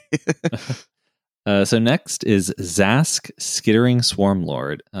guy. So next is Zask, Skittering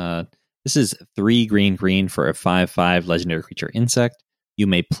Swarmlord. This is 3 green for a 5/5 legendary creature insect. You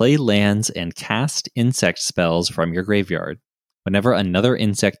may play lands and cast insect spells from your graveyard. Whenever another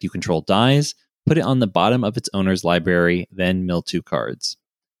insect you control dies, put it on the bottom of its owner's library, then mill 2 cards.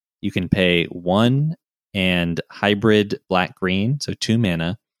 You can pay 1 and hybrid black-green, so 2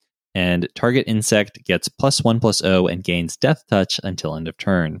 mana, and target insect gets +1/+0 and gains death touch until end of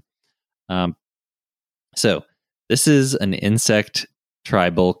turn. So this is an insect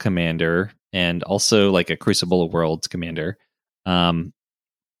tribal commander and also like a Crucible of Worlds commander.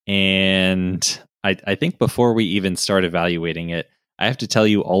 And I think before we even start evaluating it, I have to tell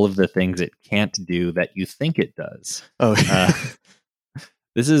you all of the things it can't do that you think it does. Oh,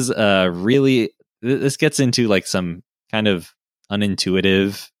 this is this gets into like some kind of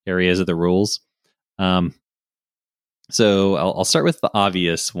unintuitive areas of the rules. So I'll start with the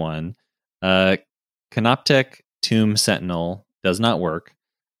obvious one. Canoptek Tomb Sentinel does not work.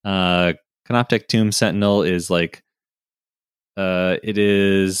 Canoptek Tomb Sentinel is like it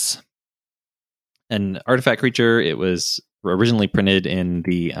is an artifact creature. It was originally printed in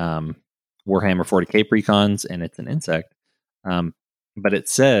the Warhammer 40k precons, and it's an insect. But it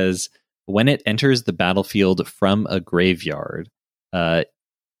says when it enters the battlefield from a graveyard,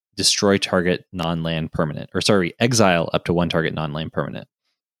 destroy target non-land permanent. Or sorry, exile up to 1 target non-land permanent.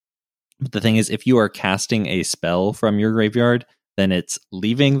 But the thing is, if you are casting a spell from your graveyard, then it's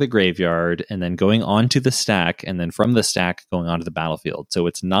leaving the graveyard and then going onto the stack, and then from the stack going onto the battlefield. So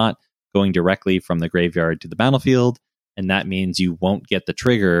it's not going directly from the graveyard to the battlefield, and that means you won't get the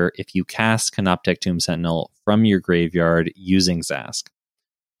trigger if you cast Canoptek Tomb Sentinel from your graveyard using Zask.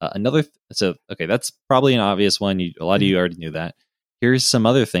 That's probably an obvious one. A lot of you already knew that. Here's some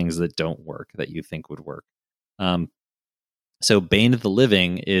other things that don't work that you think would work. So Bane of the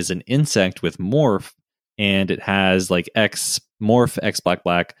Living is an insect with morph, and it has like X morph, X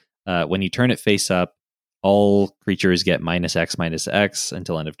black. When you turn it face up, all creatures get -X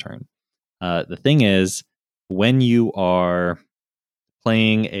until end of turn. The thing is, when you are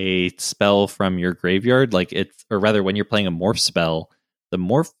playing a spell from your graveyard, when you're playing a morph spell, the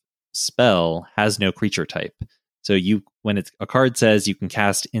morph spell has no creature type. So when a card says you can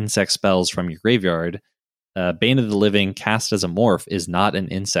cast insect spells from your graveyard, Bane of the Living cast as a morph is not an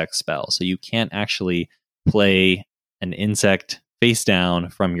insect spell. So you can't actually play an insect face down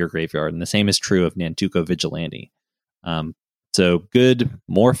from your graveyard. And the same is true of Nantuko Vigilante. So good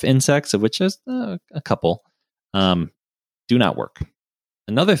morph insects, of which there's a couple, do not work.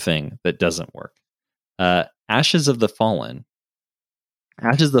 Another thing that doesn't work, Ashes of the Fallen.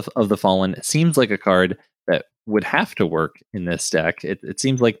 Ashes of the Fallen seems like a card that would have to work in this deck. It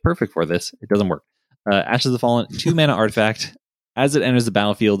seems like perfect for this. It doesn't work. Ashes of the Fallen, 2 mana artifact. As it enters the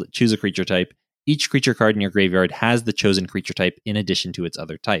battlefield, choose a creature type. Each creature card in your graveyard has the chosen creature type in addition to its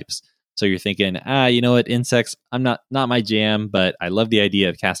other types. So you're thinking, you know what, insects, I'm not my jam, but I love the idea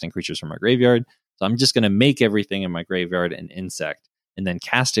of casting creatures from my graveyard. So I'm just going to make everything in my graveyard an insect and then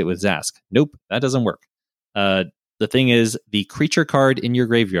cast it with Zask. Nope, that doesn't work. The thing is, the creature card in your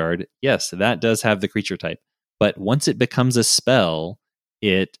graveyard, yes, that does have the creature type. But once it becomes a spell,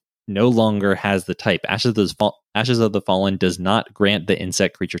 it no longer has the type. Ashes of the Fallen does not grant the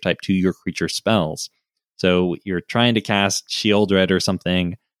insect creature type to your creature spells. So you're trying to cast Shieldred or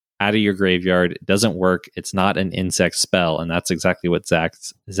something out of your graveyard. It doesn't work. It's not an insect spell, and that's exactly what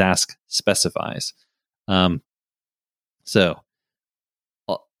Zask specifies. So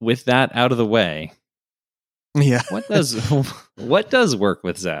with that out of the way, yeah, what does work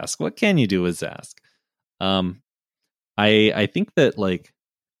with Zask? What can you do with Zask? I think that like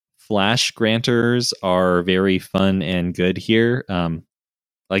flash granters are very fun and good here.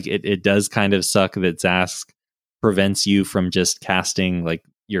 Like it does kind of suck that Zask prevents you from just casting like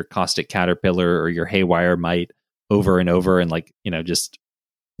your Caustic Caterpillar or your Haywire Might over and over and like, just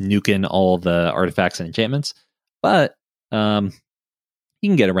nuking all the artifacts and enchantments. But you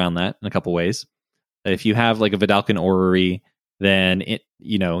can get around that in a couple ways. If you have like a Vidalcan Orrery, then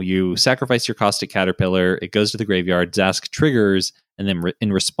you sacrifice your Caustic Caterpillar, it goes to the graveyard, Zask triggers, and then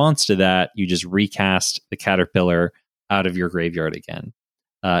in response to that, you just recast the Caterpillar out of your graveyard again.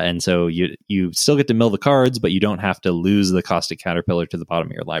 And so you still get to mill the cards, but you don't have to lose the Caustic Caterpillar to the bottom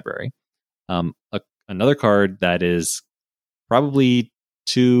of your library. Another card that is probably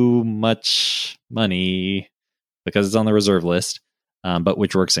too much money because it's on the reserve list, but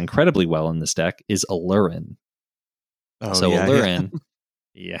which works incredibly well in this deck, is Aluren. Aluren,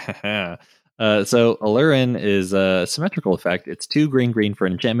 yeah. So Aluren is a symmetrical effect. It's 2 green for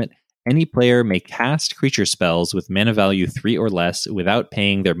an enchantment. Any player may cast creature spells with mana value 3 or less without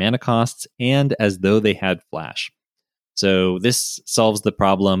paying their mana costs and as though they had flash. So this solves the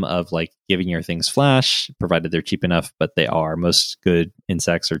problem of like giving your things flash, provided they're cheap enough, but they are. Most good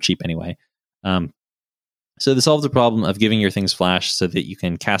insects are cheap anyway. So this solves the problem of giving your things flash so that you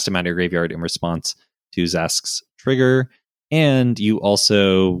can cast them out of your graveyard in response to Zask's trigger, and you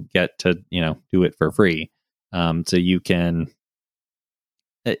also get to do it for free. So you can,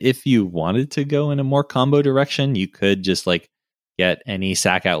 if you wanted to go in a more combo direction, you could just like get any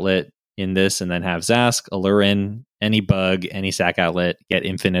sack outlet in this and then have Zask, Aluren, any bug, any sack outlet, get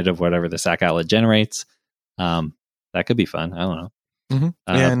infinite of whatever the sack outlet generates. That could be fun. I don't know. Mm-hmm.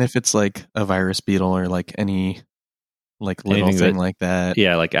 And if it's like a virus beetle or like any like little thing like that,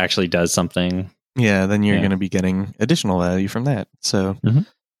 like actually does something. Yeah, then you're going to be getting additional value from that. So,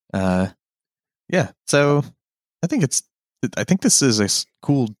 So I think this is a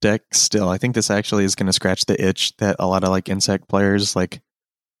cool deck still. I think this actually is going to scratch the itch that a lot of like insect players like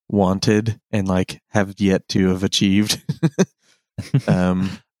wanted and like have yet to have achieved.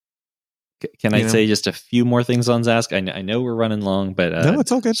 Can I say just a few more things on Zask? I know we're running long, but no,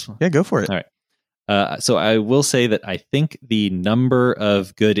 it's all good. Yeah, go for it. All right. So I will say that I think the number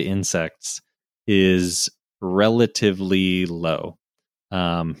of good insects is relatively low.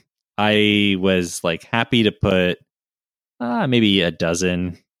 I was like happy to put maybe a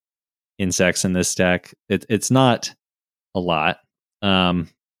dozen insects in this deck. It's not a lot. So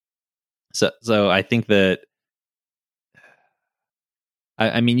I think that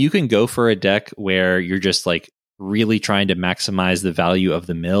I mean you can go for a deck where you're just like really trying to maximize the value of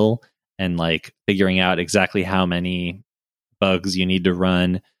the mill and like figuring out exactly how many bugs you need to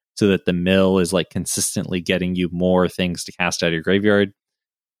run so that the mill is like consistently getting you more things to cast out of your graveyard.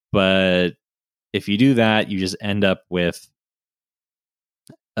 But if you do that, you just end up with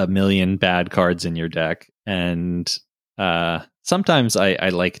a million bad cards in your deck. And sometimes I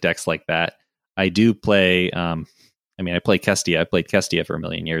like decks like that. I do play, I play Kestia. I played Kestia for a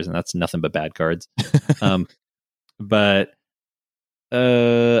million years, and that's nothing but bad cards. But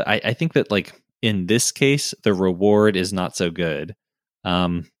I think that like in this case, the reward is not so good.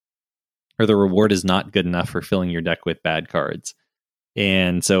 Or the reward is not good enough for filling your deck with bad cards.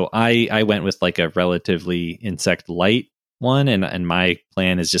 And so I went with like a relatively insect light one, and my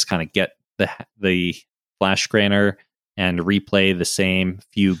plan is just kind of get the Flash Granner and replay the same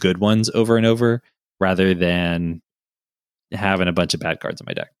few good ones over and over rather than having a bunch of bad cards in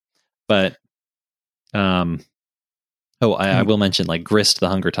my deck. But I will mention like Grist the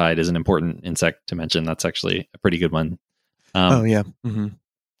Hunger Tide is an important insect to mention. That's actually a pretty good one. Mm-hmm.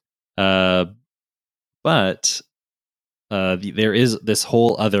 But there is this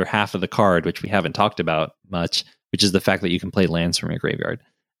whole other half of the card, which we haven't talked about much, which is the fact that you can play lands from your graveyard.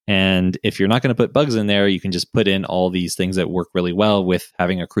 And if you're not going to put bugs in there, you can just put in all these things that work really well with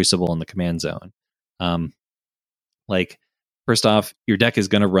having a Crucible in the command zone. Like, first off, your deck is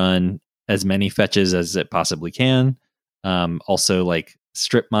going to run as many fetches as it possibly can. Also, like,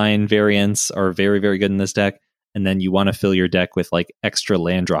 Strip Mine variants are very, very good in this deck. And then you want to fill your deck with like extra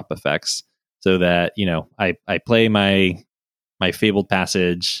land drop effects so that, I play my Fabled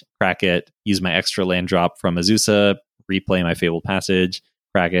Passage, crack it, use my extra land drop from Azusa, replay my Fabled Passage,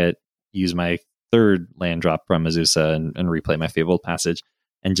 crack it, use my third land drop from Azusa and replay my Fabled Passage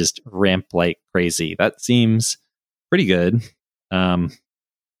and just ramp like crazy. That seems pretty good. I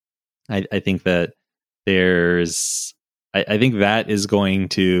think that I think that is going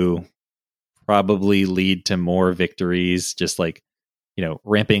to probably lead to more victories, just like,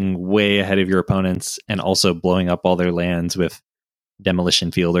 ramping way ahead of your opponents and also blowing up all their lands with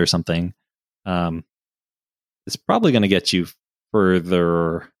Demolition Field or something. It's probably going to get you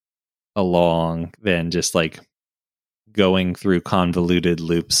further along than just like going through convoluted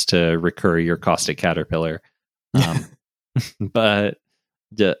loops to recur your Caustic Caterpillar. But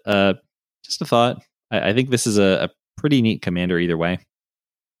just a thought. I think this is a pretty neat commander either way.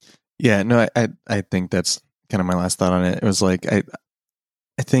 Yeah, no, I think that's kind of my last thought on it. It was like I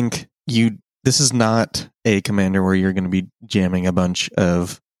think this is not a commander where you're going to be jamming a bunch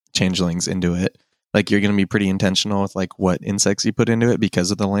of changelings into it. Like you're going to be pretty intentional with like what insects you put into it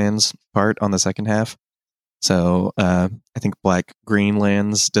because of the lands part on the second half. So I think black green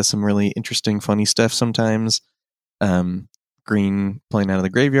lands does some really interesting, funny stuff sometimes. Green playing out of the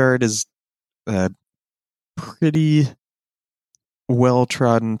graveyard is pretty well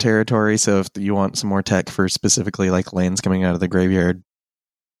trodden territory. So if you want some more tech for specifically like lands coming out of the graveyard,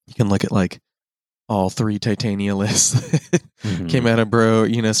 you can look at like all 3 Titania lists that came out of Bro,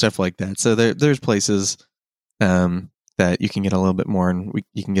 stuff like that. So there's places that you can get a little bit more, and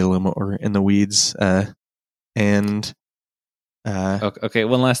you can get a little more in the weeds. Okay,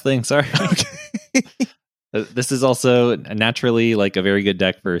 one last thing. Sorry. Okay. This is also naturally like a very good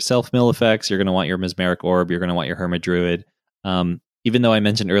deck for self-mill effects. You're going to want your Mesmeric Orb. You're going to want your Hermit Druid. Even though I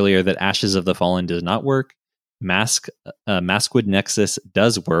mentioned earlier that Ashes of the Fallen does not work, Maskwood Nexus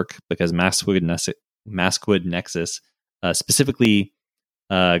does work, because Maskwood Nexus specifically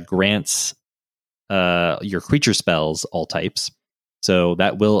grants your creature spells all types. So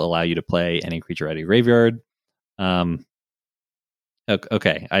that will allow you to play any creature out of your graveyard. Okay,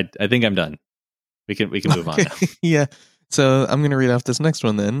 I think I'm done. We can move on now. Yeah. So I'm going to read off this next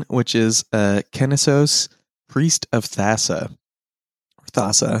one then, which is Kenisos, Priest of Thassa. Or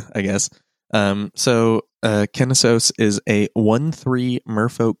Thassa, I guess. So Kenisos is a 1/3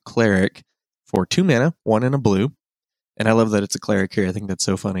 Merfolk Cleric for 2 mana, 1 and a blue. And I love that it's a cleric here. I think that's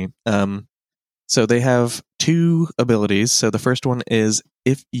so funny. So they have 2 abilities. So the first one is,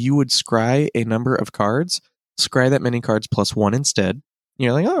 if you would scry a number of cards, scry that many cards plus 1 instead.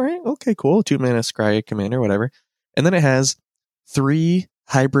 You're like, all right, okay, cool. 2 mana scry commander, whatever. And then it has 3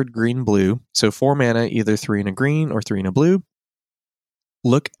 hybrid green blue. So 4 mana, either 3 and a green or 3 and a blue.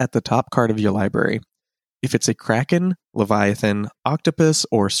 Look at the top card of your library. If it's a Kraken, Leviathan, Octopus,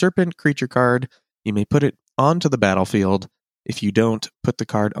 or Serpent creature card, you may put it onto the battlefield. If you don't put the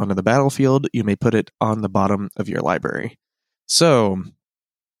card onto the battlefield, you may put it on the bottom of your library. So,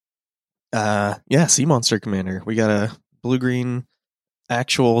 Sea Monster Commander. We got a blue-green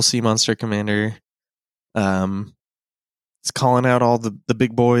actual Sea Monster Commander. It's calling out all the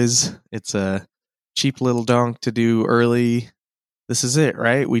big boys. It's a cheap little donk to do early. This is it,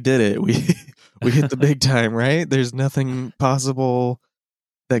 right? We did it. We hit the big time, right? There's nothing possible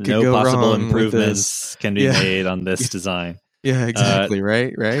that could go wrong. No possible improvements can be made on this design. Yeah, exactly.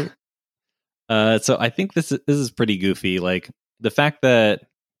 Right. So I think this is pretty goofy. Like the fact that,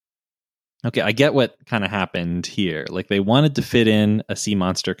 okay, I get what kind of happened here. Like they wanted to fit in a Sea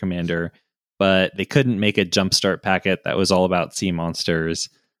Monster Commander, but they couldn't make a jumpstart packet that was all about sea monsters.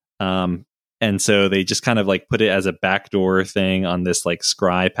 And so they just kind of like put it as a backdoor thing on this like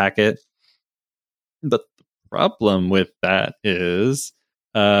scry packet. But the problem with that is,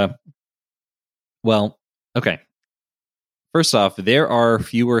 okay. First off, there are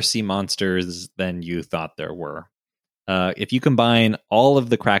fewer sea monsters than you thought there were. If you combine all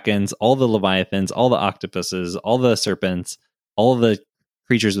of the Krakens, all the Leviathans, all the Octopuses, all the Serpents, all the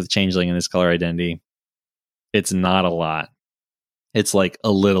creatures with Changeling in this color identity, it's not a lot. It's like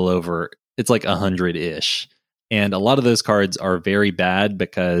a little over, it's like 100-ish. And a lot of those cards are very bad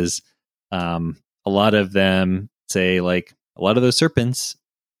because a lot of them say, like, a lot of those Serpents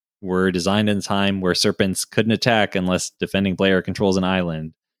were designed in a time where Serpents couldn't attack unless defending player controls an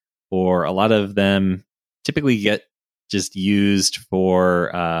island. Or a lot of them typically get just used for,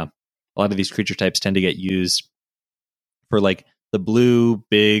 a lot of these creature types tend to get used for like the blue,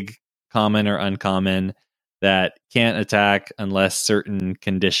 big, common or uncommon that can't attack unless certain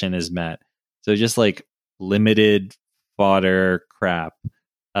condition is met. So just like limited fodder crap.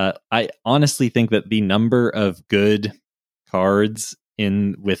 I honestly think that the number of good cards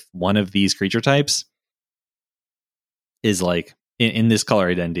in with one of these creature types is like in this color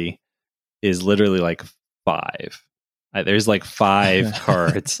identity is literally like 5. There's like 5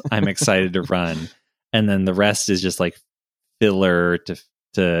 cards I'm excited to run, and then the rest is just like filler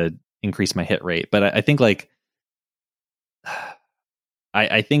to increase my hit rate. But I think like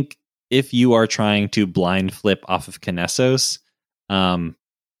I think if you are trying to blind flip off of Kenisos,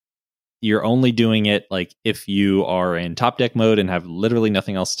 you're only doing it like if you are in top deck mode and have literally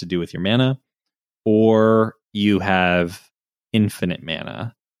nothing else to do with your mana, or you have infinite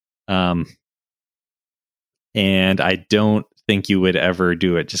mana. And I don't think you would ever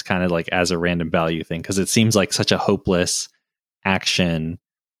do it just kind of like as a random value thing, because it seems like such a hopeless action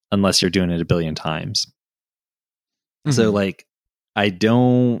unless you're doing it a billion times. Mm-hmm. So like I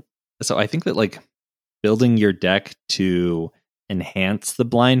think that like building your deck to enhance the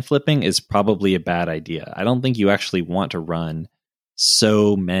blind flipping is probably a bad idea. I don't think you actually want to run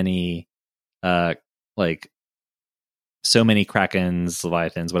so many so many Krakens,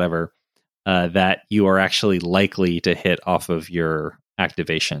 Leviathans, whatever, that you are actually likely to hit off of your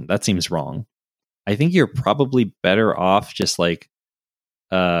activation. That seems wrong. I think you're probably better off just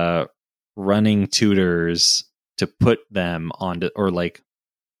running tutors to put them onto, or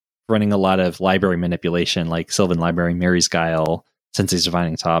running a lot of library manipulation, like Sylvan Library, Mary's Guile, Sensei's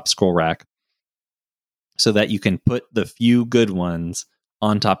Divining Top, Scroll Rack, so that you can put the few good ones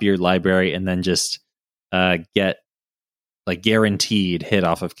on top of your library and then just get guaranteed hit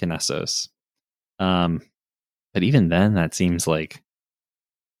off of Kinesos. But even then, that seems like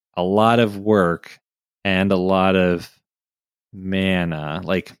a lot of work and a lot of mana.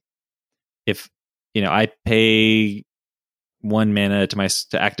 Like, if I pay 1 mana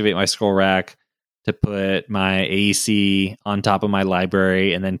to activate my Scroll Rack, to put my AEC on top of my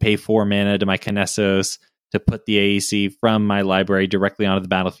library, and then pay 4 mana to my Kinesos to put the AEC from my library directly onto the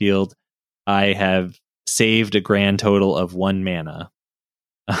battlefield, I have saved a grand total of 1 mana.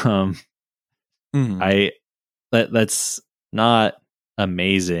 That's not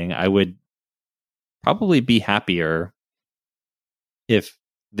amazing. I would probably be happier if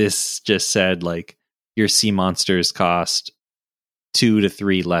this just said your sea monsters cost 2 to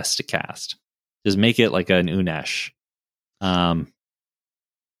 3 less to cast. Just make it like an Unesh. So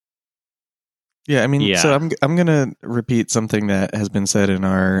I'm gonna repeat something that has been said in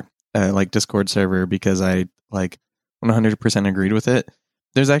our Discord server, because I 100% agreed with it.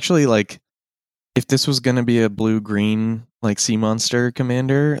 There's actually if this was gonna be a blue-green sea monster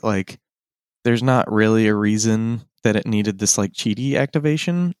commander, there's not really a reason that it needed this cheaty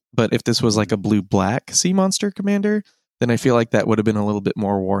activation. But if this was a blue-black sea monster commander, then I feel like that would have been a little bit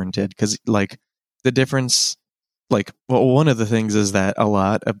more warranted, because the difference, one of the things is that a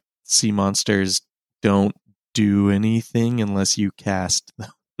lot of sea monsters don't do anything unless you cast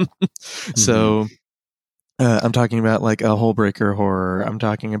them. So I'm talking about a Hullbreaker Horror. I'm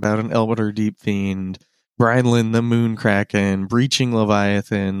talking about an Elvitor Deep Fiend, Brynlin the Moon Kraken, Breaching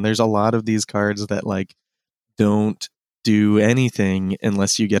Leviathan. There's a lot of these cards that don't do anything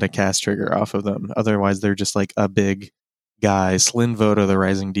unless you get a cast trigger off of them. Otherwise, they're just a big guy. Slyn Voda the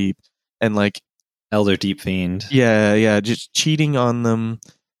Rising Deep, and Elder Deep Fiend. Yeah. Just cheating on them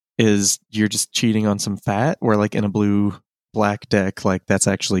you're just cheating on some fat. Where in a blue-black deck, that's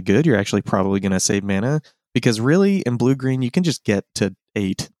actually good. You're actually probably going to save mana, because really in blue-green you can just get to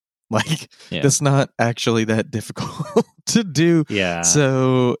 8. It's not actually that difficult to do. Yeah.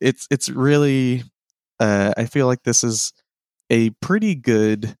 So it's really, I feel like this is a pretty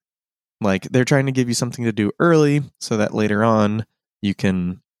good, they're trying to give you something to do early so that later on you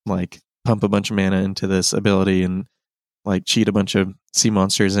can pump a bunch of mana into this ability and cheat a bunch of sea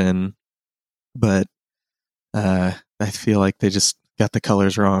monsters in. But I feel like they just got the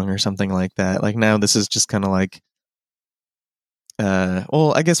colors wrong or something like that. Now this is just kind of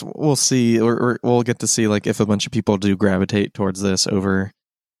well, I guess we'll see, or we'll get to see if a bunch of people do gravitate towards this over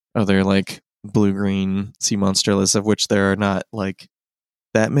other blue-green sea monster lists, of which there are not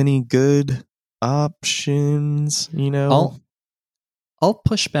that many good options. I'll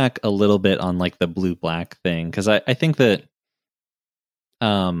push back a little bit on the blue-black thing, because I think that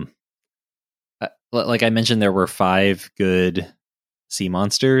I mentioned, there were 5 good sea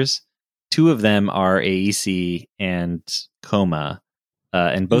monsters. 2 of them are AEC and Coma,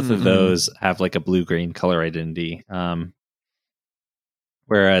 and both of those have a blue-green color identity.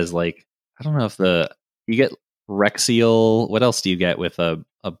 Whereas I don't know if you get Rexiel. What else do you get with a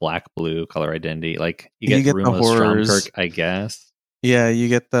black-blue color identity? You get Rumos Stromkirk, I guess. Yeah, you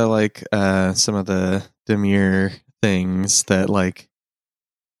get the some of the Dimir things that let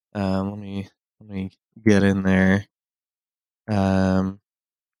me get in there.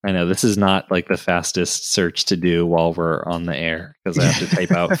 I know this is not the fastest search to do while we're on the air, because I have to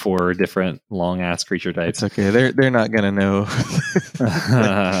type out 4 different long ass creature types. It's okay. They're not gonna know.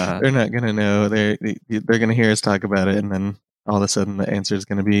 They're not gonna know. They're gonna hear us talk about it, and then all of a sudden the answer is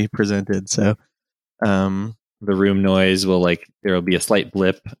gonna be presented. So, the room noise will there will be a slight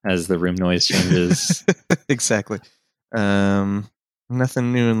blip as the room noise changes. Exactly.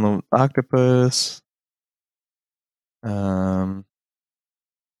 Nothing new in the Octopus.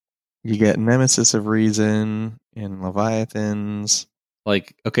 You get Nemesis of Reason in Leviathans.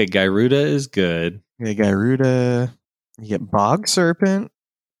 Okay, Gyruda is good. Yeah, Gyruda. You get Bog Serpent.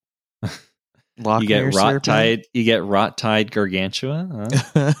 You get Rot-Tide. You get Rot-Tide Gargantua.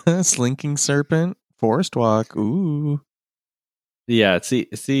 Huh? Slinking Serpent. Forest Walk. Ooh. Yeah. See.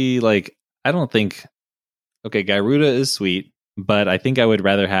 I don't think okay, Gyruda is sweet, but I think I would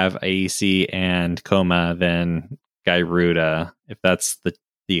rather have AEC and Coma than Gyruda if that's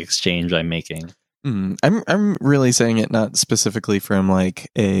the exchange I'm making. I'm really saying it not specifically from like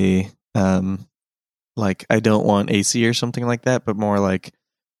a like I don't want AC or something like that, but more like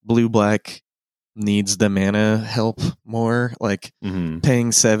blue black needs the mana help more. Like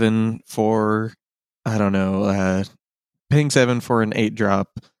paying 7 for I don't know, paying 7 for an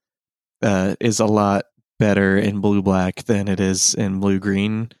 8-drop is a lot better in blue black than it is in blue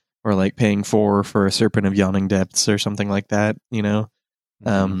green, or like paying 4 for a Serpent of Yawning Depths or something like that, you know.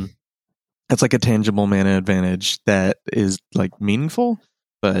 It's like a tangible mana advantage that is like meaningful,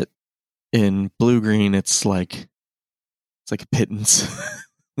 but in blue green it's like a pittance.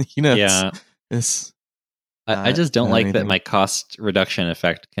 You know. Yeah. I just don't like that my cost reduction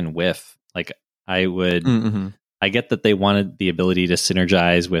effect can whiff. Like I would I get that they wanted the ability to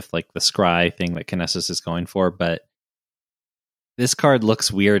synergize with like the scry thing that Kinesis is going for, but this card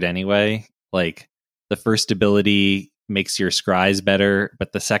looks weird anyway. Like the first ability makes your scries better,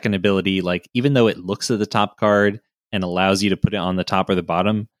 but the second ability, like even though it looks at the top card and allows you to put it on the top or the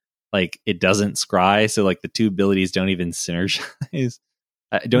bottom, like it doesn't scry. So like the two abilities don't even synergize.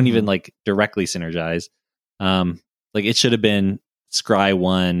 Don't even like directly synergize. Like it should have been scry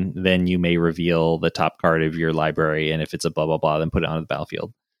 1, then you may reveal the top card of your library, and if it's a blah blah blah, then put it on the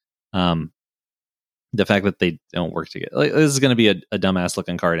battlefield. The fact that they don't work together, like, this is going to be a dumbass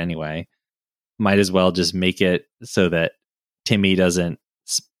looking card anyway. Might as well just make it so that Timmy doesn't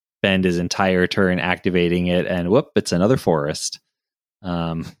spend his entire turn activating it, and whoop, it's another forest.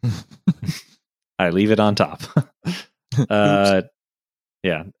 I leave it on top.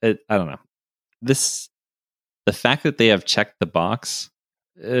 Yeah, I don't know. The fact that they have checked the box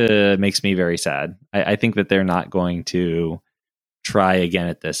makes me very sad. I think that they're not going to try again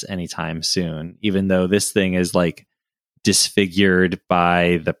at this anytime soon, even though this thing is like disfigured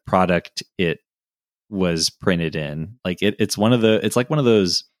by the product it was printed in. Like it's like one of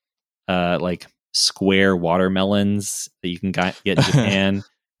those like square watermelons that you can get in Japan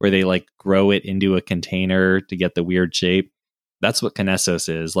where they like grow it into a container to get the weird shape. That's what Kinesos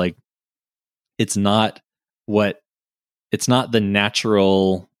is. Like it's not the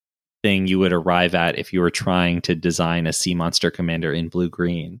natural thing you would arrive at if you were trying to design a sea monster commander in blue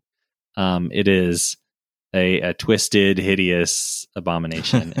green. It is a twisted, hideous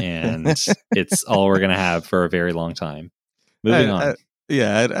abomination, and it's all we're gonna have for a very long time. Moving on.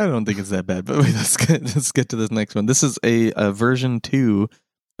 I don't think it's that bad, but wait, let's get to this next one. This is a version 2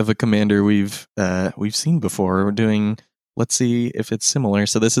 of a commander we've seen before. We're doing. Let's see if it's similar.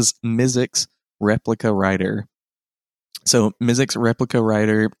 So this is Mizzix Replica Rider. So Mizzix Replica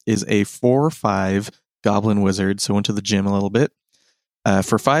Rider is a 4/5 Goblin Wizard. So went to the gym a little bit.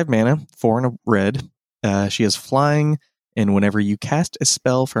 For 5 mana, 4 and a red. She has flying, and whenever you cast a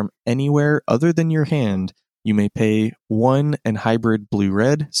spell from anywhere other than your hand, you may pay 1 and hybrid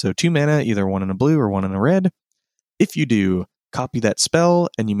blue-red. So 2 mana, either 1 and a blue or 1 and a red. If you do, copy that spell,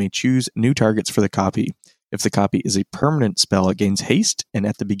 and you may choose new targets for the copy. If the copy is a permanent spell, it gains haste, and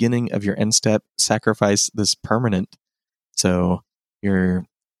at the beginning of your end step, sacrifice this permanent. So your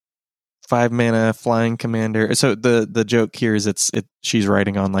 5 mana flying commander. So the joke here is she's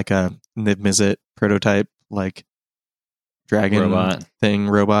riding on like a Niv Mizzet prototype, like dragon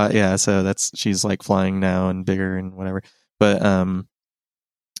robot. Yeah, so she's like flying now and bigger and whatever. But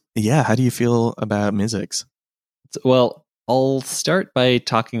yeah, how do you feel about Mizzix? Well, I'll start by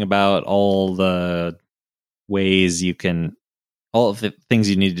talking about all the ways you can, all of the things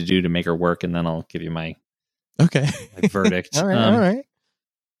you need to do to make her work, and then I'll give you my verdict. All right.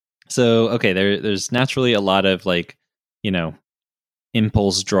 So, okay, there's naturally a lot of like,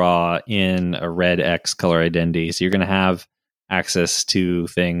 impulse draw in a red X color identity. So you're going to have access to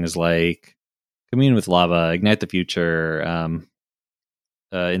things like Commune with Lava, Ignite the Future,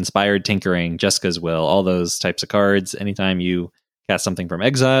 Inspired Tinkering, Jessica's Will, all those types of cards. Anytime you cast something from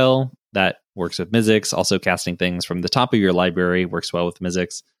exile, that works with Mizzix. Also casting things from the top of your library works well with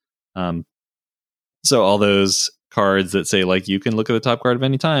Mizzix. So all those cards that say like you can look at the top card of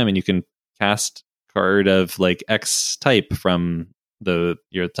any time and you can cast card of like X type from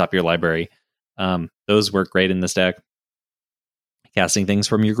your top of your library. Those work great in this deck. Casting things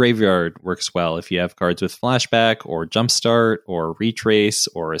from your graveyard works well if you have cards with flashback or jumpstart or retrace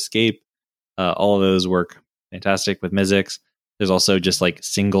or escape. All of those work fantastic with Mizzix. There's also just like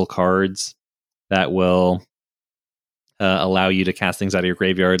single cards that will allow you to cast things out of your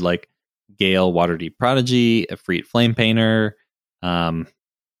graveyard, like Gale, Waterdeep Prodigy, Efreet Flame Painter,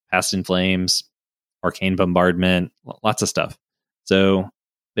 Past in Flames, Arcane Bombardment, lots of stuff. So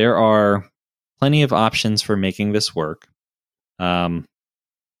there are plenty of options for making this work. I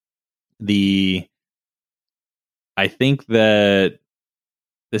think that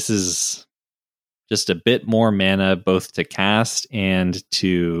this is just a bit more mana both to cast and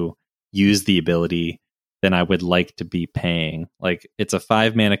to use the ability than I would like to be paying. Like, it's a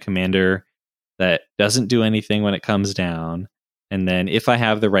 5 mana commander that doesn't do anything when it comes down. And then if I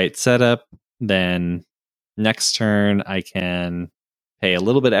have the right setup, then next turn I can pay a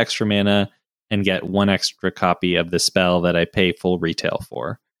little bit extra mana and get 1 extra copy of the spell that I pay full retail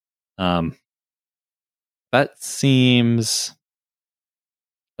for. That seems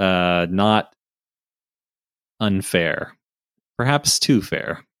not unfair, perhaps too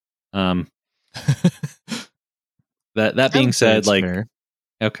fair. That being said, like, fair.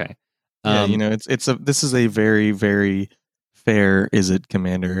 Okay, yeah, this is a very, very fair Izzet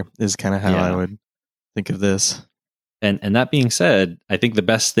commander is kind of how I would think of this. And that being said, I think the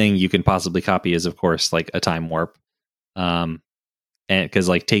best thing you can possibly copy is, of course, like a Time Warp, and because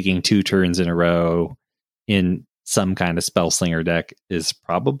like taking 2 turns in a row in some kind of Spellslinger deck is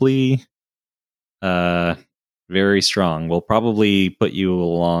probably very strong. Will probably put you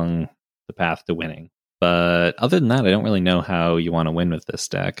along the path to winning. But other than that, I don't really know how you want to win with this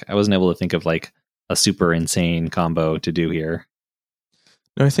deck. I wasn't able to think of like a super insane combo to do here.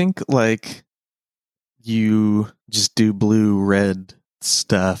 No, I think like you just do blue-red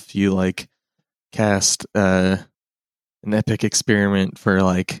stuff. You like cast an Epic Experiment for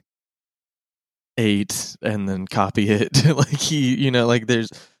like 8 and then copy it. Like you know, like there's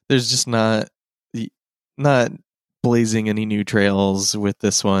just not blazing any new trails with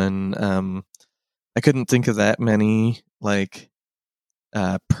this one. I couldn't think of that many like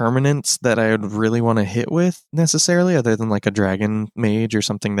permanents that I would really want to hit with necessarily, other than like a Dragon Mage or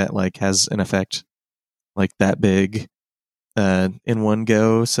something that like has an effect like that big in one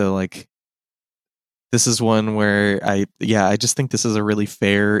go. So like this is one where I just think this is a really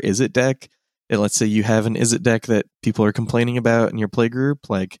fair Izzet deck. And let's say you have an Izzet deck that people are complaining about in your play group,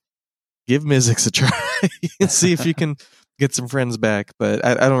 like give Mizzix a try and see if you can get some friends back. But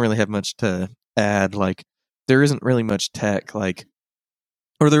I don't really have much to add. Like there isn't really much tech that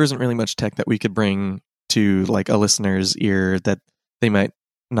we could bring to like a listener's ear that they might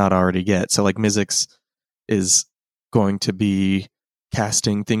not already get. So like Mizzix is going to be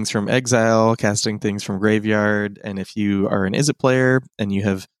casting things from exile, casting things from graveyard, and if you are an Izzet player and you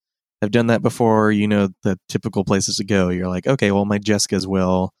have done that before, you know the typical places to go. You're like, okay, well my Jeska's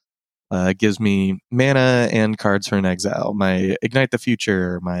Will gives me mana and cards for an exile. My Ignite the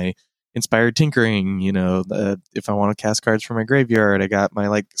Future, my Inspired Tinkering, you know, if I want to cast cards from my graveyard, I got my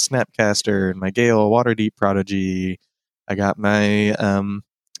like Snapcaster and my Gale Waterdeep Prodigy. I got my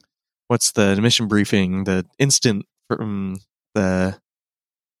what's the mission briefing, the instant from the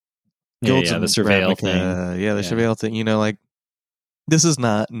the surveil thing. The surveil thing. You know, like this is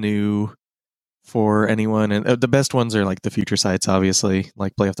not new for anyone, and the best ones are like the future sites, obviously,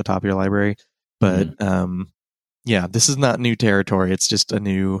 like play off the top of your library. But this is not new territory. It's just a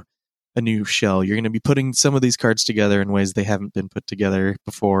new shell. You're going to be putting some of these cards together in ways they haven't been put together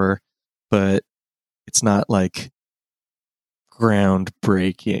before, but it's not like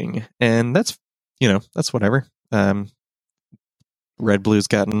groundbreaking, and that's whatever. Red Blue's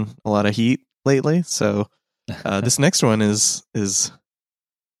gotten a lot of heat lately, so this next one is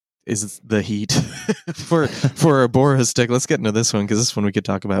the heat for a Boros deck. Let's get into this one because this one we could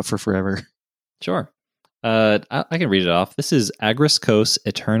talk about for forever. Sure. I can read it off. This is Agreskos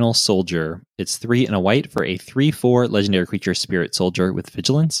Eternal Soldier. It's 3 and a white for a 3/4 legendary creature Spirit Soldier with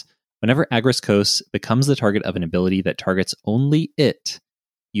Vigilance. Whenever Agreskos becomes the target of an ability that targets only it,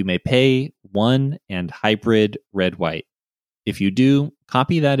 you may pay 1 and hybrid red-white. If you do,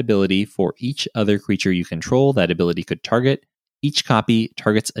 copy that ability for each other creature you control that ability could target. Each copy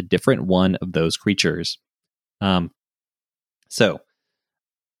targets a different one of those creatures. So,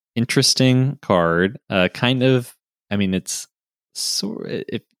 interesting card. The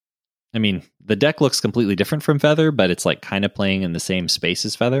deck looks completely different from Feather, but it's like kind of playing in the same space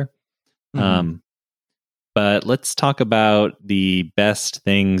as Feather. Mm-hmm. But let's talk about the best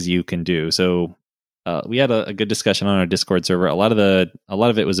things you can do. So we had a good discussion on our Discord server. A lot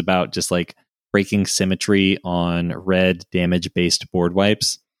of it was about just like breaking symmetry on red damage based board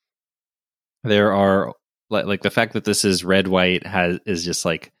wipes. There are like the fact that this is red white is just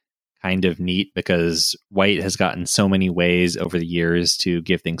like kind of neat because white has gotten so many ways over the years to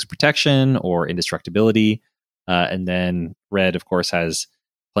give things protection or indestructibility. And then red, of course, has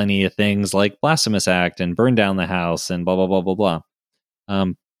plenty of things like Blasphemous Act and Burn Down the House and blah, blah, blah, blah, blah.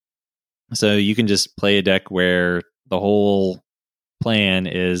 So you can just play a deck where the whole plan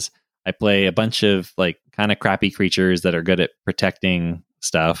is I play a bunch of like kind of crappy creatures that are good at protecting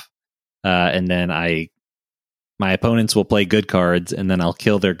stuff, and then my opponents will play good cards, and then I'll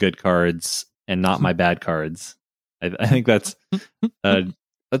kill their good cards and not my bad cards. I think that's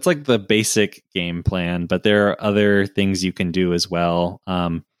like the basic game plan, but there are other things you can do as well.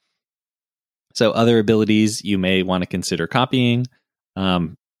 So other abilities you may want to consider copying.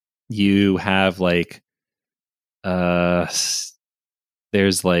 You have like there's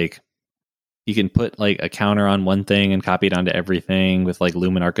like you can put like a counter on one thing and copy it onto everything with like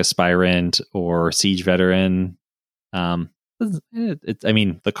Luminarch Aspirant or Siege Veteran. I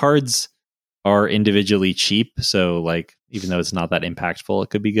mean, the cards are individually cheap, so like even though it's not that impactful, it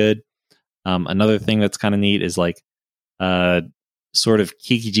could be good. Another thing that's kind of neat is like sort of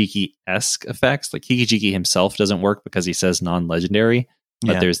Kiki-Jiki-esque effects. Like Kiki-Jiki himself doesn't work because he says non-legendary,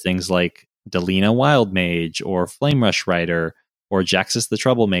 but there's things like Delina Wild Mage or Flame Rush Rider or Jaxus the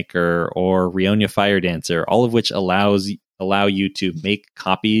Troublemaker or Rionia Fire Dancer, all of which allow you to make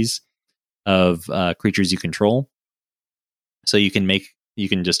copies of creatures you control. So you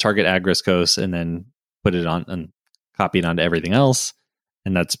can just target Agroscos and then put it on and copy it onto everything else,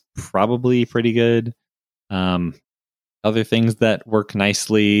 and that's probably pretty good. Other things that work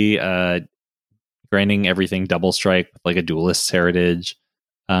nicely, granting everything double strike with like a Duelist's Heritage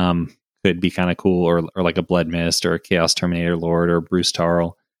could be kind of cool, or like a Blood Mist or a Chaos Terminator Lord or Bruce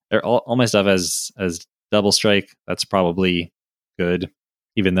Tarl. All my stuff as double strike. That's probably good,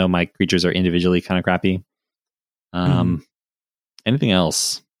 even though my creatures are individually kind of crappy. Anything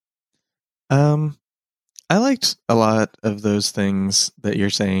else? I liked a lot of those things that you're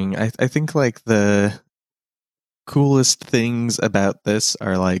saying. I think like the coolest things about this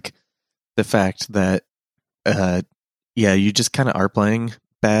are like the fact that you just kind of are playing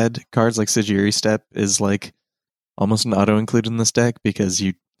bad cards. Like Sigiri Step is like almost an auto include in this deck because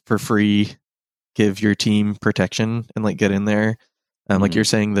you for free give your team protection and like get in there. Like you're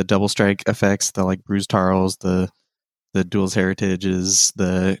saying, the double strike effects, the like Bruised Tarls, the Duel's Heritages,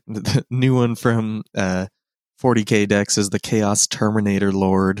 the new one from 40k decks is the Chaos Terminator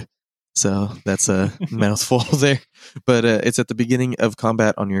Lord. So that's a mouthful there. But it's at the beginning of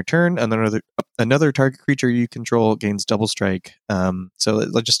combat on your turn, and then another target creature you control gains double strike. So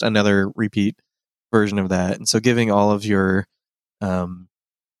just another repeat version of that. And so giving all of your,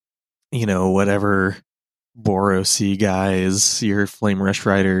 whatever Boros guys, your Flame Rush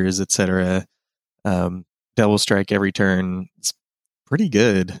Riders, etc., double strike every turn. It's pretty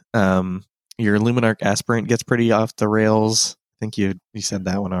good. Your Luminarch Aspirant gets pretty off the rails. I think you said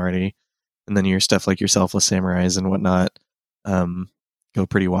that one already. And then your stuff like your Selfless Samurais and whatnot go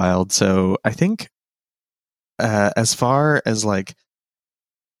pretty wild. So I think as far as like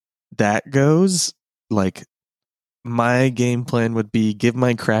that goes, like my game plan would be give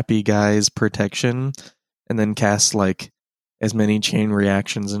my crappy guys protection and then cast like as many chain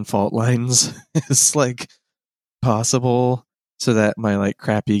reactions and fault lines as like possible so that my like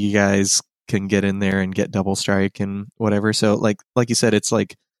crappy guys can get in there and get double strike and whatever. So like you said, it's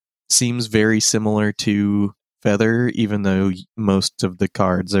like seems very similar to Feather, even though most of the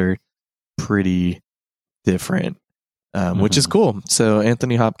cards are pretty different, which is cool. So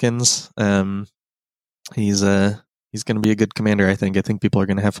Anthony Hopkins, he's going to be a good commander. I think people are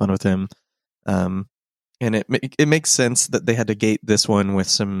going to have fun with him. And it makes sense that they had to gate this one with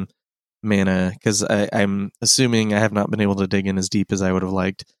some mana, because I'm assuming, I have not been able to dig in as deep as I would have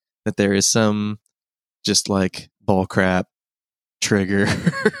liked, that there is some just like bull crap trigger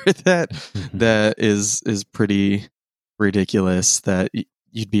that is pretty ridiculous that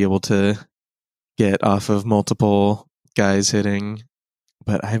you'd be able to get off of multiple guys hitting.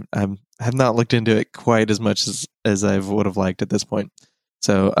 But I have not looked into it quite as much as I would have liked at this point.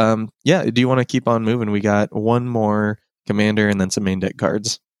 So do you want to keep on moving? We got one more commander and then some main deck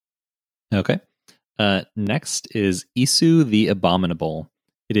cards. Okay. Next is Isu the Abominable.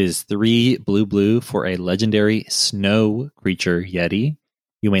 It is 3 blue for a legendary snow creature Yeti.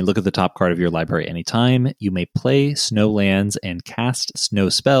 You may look at the top card of your library anytime. You may play snow lands and cast snow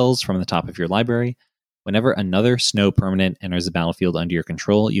spells from the top of your library. Whenever another snow permanent enters the battlefield under your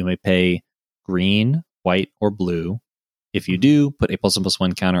control, you may pay green, white, or blue. If you do, put a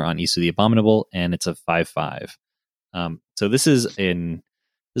 +1/+1 counter on Isu the Abominable, and it's a 5/5. So this is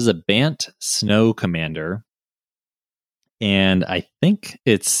a Bant Snow Commander, and I think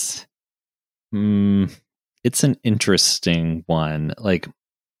it's an interesting one. Like,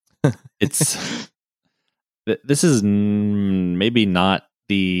 it's this is maybe not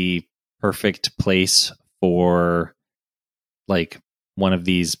the perfect place for like one of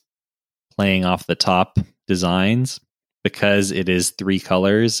these playing off the top designs, because it is 3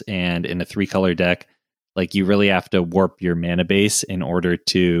 colors, and in a 3-color deck, like you really have to warp your mana base in order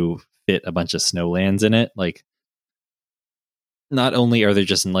to fit a bunch of snow lands in it. Like, not only are there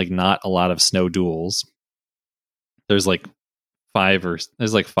just like not a lot of snow duels, there's like 5 No,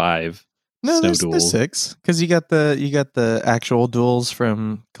 snow there's duels. 6 because you got the actual duels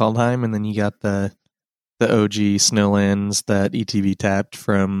from Kaldheim, and then you got the OG Snowlands that ETB tapped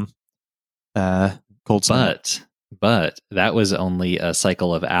from Cold Summit. But that was only a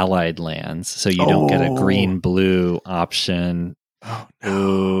cycle of allied lands, so you don't get a green-blue option. Oh no!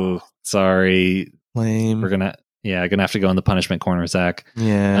 Ooh, sorry. Lame. We're gonna have to go in the punishment corner, Zach.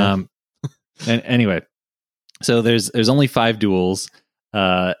 Yeah. And anyway, so there's only 5 duels,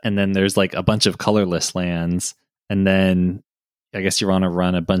 and then there's like a bunch of colorless lands, and then I guess you want to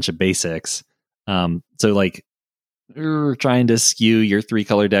run a bunch of basics. So like you're trying to skew your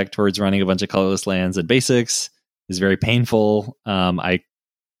 3-color deck towards running a bunch of colorless lands and basics is very painful. I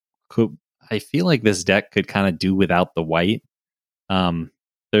feel like this deck could kind of do without the white. I'm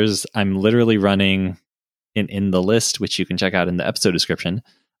literally running in the list, which you can check out in the episode description.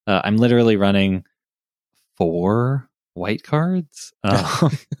 I'm literally running 4 white cards.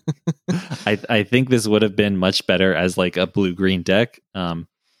 I think this would have been much better as like a blue-green deck.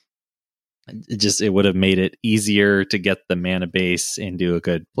 It would have made it easier to get the mana base into a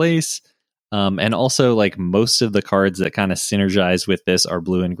good place. And also, like, most of the cards that kind of synergize with this are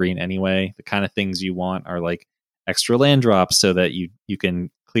blue and green anyway. The kind of things you want are like extra land drops so that you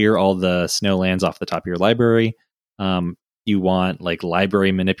can clear all the snow lands off the top of your library. You want like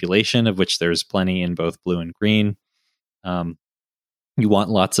library manipulation, of which there's plenty in both blue and green. You want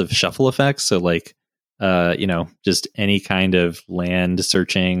lots of shuffle effects. So like, just any kind of land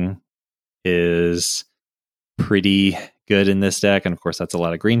searching is pretty good in this deck. And of course, that's a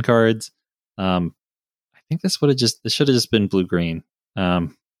lot of green cards. I think this should have just been blue green. I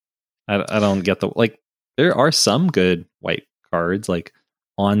don't get there are some good white cards like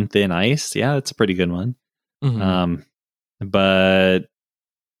On Thin Ice. Yeah, that's a pretty good one. Mm-hmm. But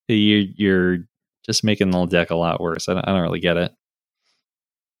you're just making the deck a lot worse. I don't really get it.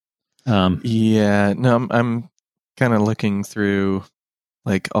 Yeah, no, I'm kind of looking through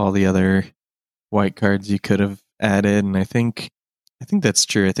like all the other white cards you could have added, and I think that's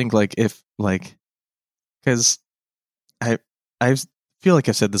true. I think like if like because I feel like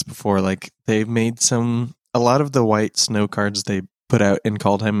I've said this before, like they've made a lot of the white snow cards they put out in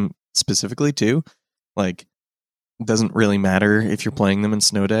Kaldheim specifically too. Like, it doesn't really matter if you're playing them in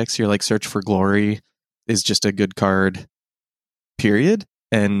snow decks. You're like Search for Glory is just a good card, period.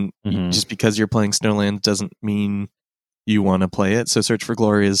 And just because you're playing Snowlands doesn't mean you want to play it. So Search for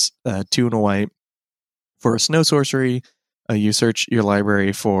Glory is 2 and a white for a snow sorcery. You search your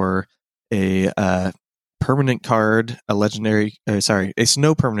library for a permanent card, a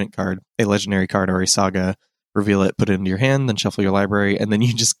snow permanent card, a legendary card, or a saga. Reveal it, put it into your hand, then shuffle your library, and then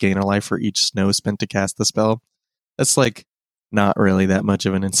you just gain a life for each snow spent to cast the spell. That's like not really that much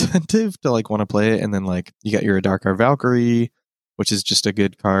of an incentive to like want to play it. And then like you got your Adarkar Valkyrie, which is just a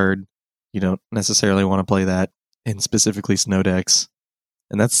good card. You don't necessarily want to play that in specifically snow decks.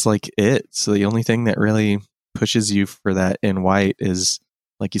 And that's like it. So the only thing that really pushes you for that in white is,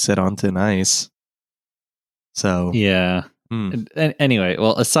 like you said, On Thin Ice. So yeah. Anyway,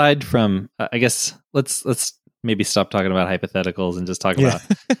 well, aside from, I guess let's maybe stop talking about hypotheticals and just talk about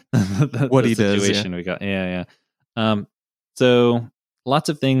what the he situation does. we got. Yeah. So lots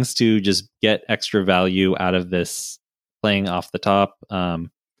of things to just get extra value out of this playing off the top. I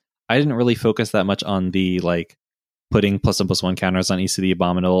didn't really focus that much on the like putting +1/+1 counters on East of the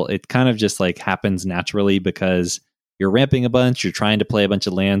Abominable. It kind of just like happens naturally because you're ramping a bunch, you're trying to play a bunch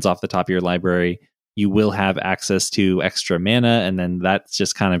of lands off the top of your library. You will have access to extra mana, and then that's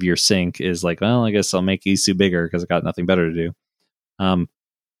just kind of your sink is like, well, I guess I'll make Isu bigger because I got nothing better to do.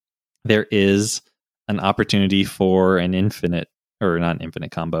 There is an opportunity for an infinite, or not an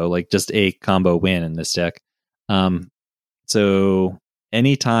infinite combo, like just a combo win in this deck. So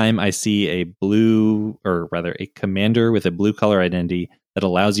anytime I see a blue, or rather a commander with a blue color identity that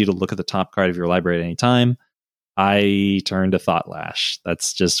allows you to look at the top card of your library at any time, I turn to Thought Lash.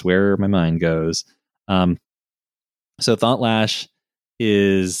 That's just where my mind goes. So Thought Lash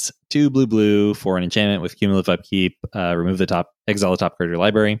is 2 blue for an enchantment with cumulative upkeep. Exile the top card of your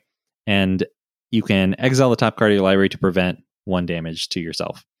library, and you can exile the top card of your library to prevent 1 damage to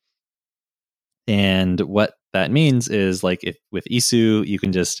yourself. And what that means is, like, if with Isu, you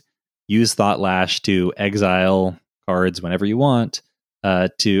can just use Thought Lash to exile cards whenever you want,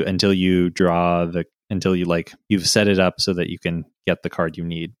 until you've set it up so that you can get the card you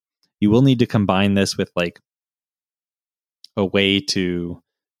need. You will need to combine this with like a way to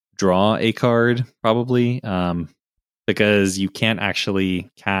draw a card, probably, because you can't actually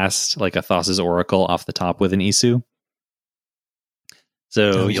cast like a Thassa's Oracle off the top with an Isu.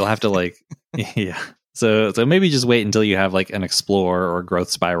 So you'll have to like, yeah. So maybe just wait until you have like an Explore or Growth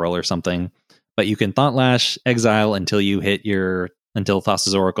Spiral or something. But you can Thought Lash, exile until until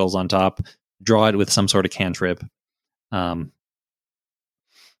Thassa's Oracle's on top, draw it with some sort of cantrip,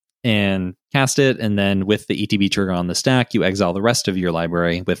 and cast it. And then with the ETB trigger on the stack, you exile the rest of your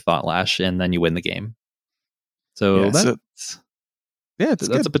library with Thought Lash, and then you win the game. So that's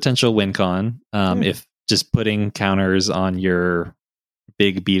a potential win con. If just putting counters on your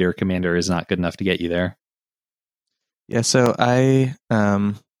big beater commander is not good enough to get you there. Yeah, so I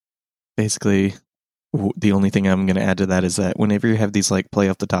basically the only thing I'm going to add to that is that whenever you have these like play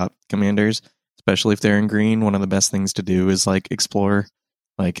off the top commanders, especially if they're in green, one of the best things to do is like explore.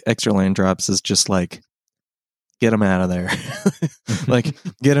 Like extra land drops is just like get them out of there. Like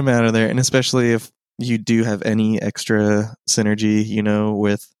get them out of there, and especially if you do have any extra synergy,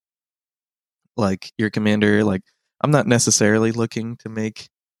 with like your commander. Like I'm not necessarily looking to make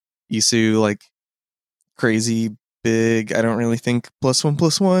Isu like crazy big. I don't really think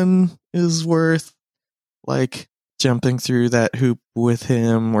 +1/+1 is worth like jumping through that hoop with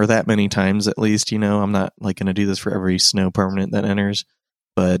him, or that many times at least. I'm not like going to do this for every snow permanent that enters,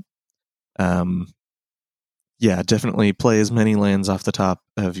 but yeah, definitely play as many lands off the top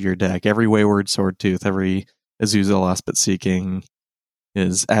of your deck. Every Wayward Swordtooth, every Azusa Lost But Seeking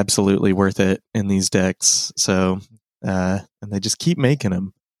is absolutely worth it in these decks. So, and they just keep making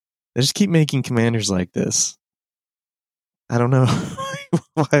them. They just keep making commanders like this. I don't know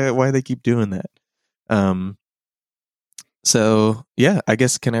why they keep doing that. So yeah, I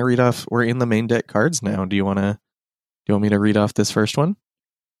guess, can I read off? We're in the main deck cards now. Do you want me to read off this first one?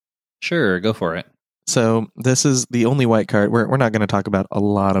 Sure, go for it. So this is the only white card. We're not going to talk about a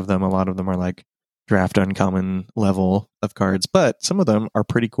lot of them. A lot of them are like draft uncommon level of cards, but some of them are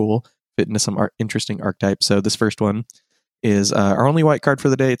pretty cool, fit into some interesting archetypes. So this first one is our only white card for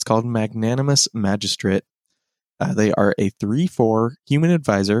the day. It's called Magnanimous Magistrate. They are a 3/4 human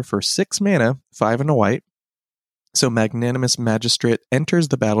advisor for 6 mana, 5 and a white. So Magnanimous Magistrate enters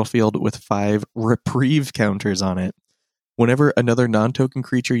the battlefield with 5 reprieve counters on it. Whenever another non-token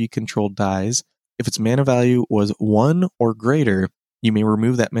creature you control dies, if its mana value was 1 or greater, you may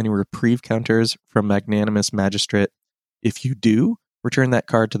remove that many reprieve counters from Magnanimous Magistrate. If you do, return that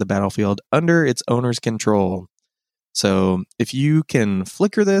card to the battlefield under its owner's control. So if you can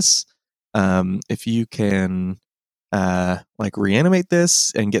flicker this, if you can like reanimate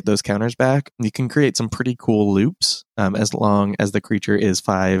this and get those counters back, you can create some pretty cool loops, as long as the creature is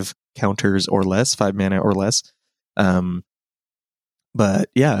 5 counters or less, 5 mana or less. But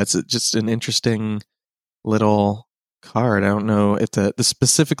yeah, it's just an interesting little card. I don't know if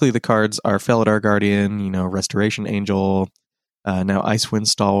specifically the cards are Felidar Guardian, Restoration Angel, now Icewind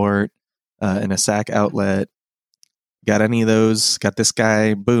Stalwart, and a Sack Outlet. Got any of those? Got this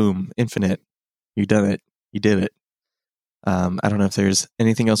guy? Boom! Infinite. You done it. You did it. I don't know if there's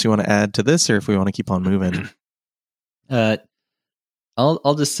anything else you want to add to this, or if we want to keep on moving.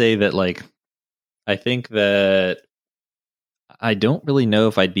 I'll just say that, like, I think that I don't really know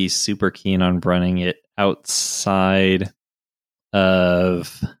if I'd be super keen on running it outside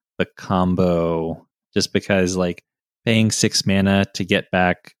of the combo, just because like paying 6 mana to get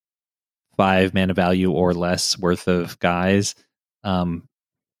back 5 mana value or less worth of guys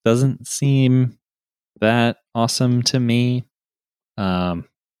doesn't seem that awesome to me. I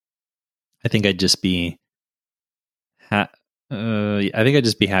think I'd just be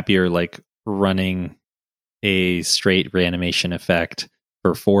happier like running a straight reanimation effect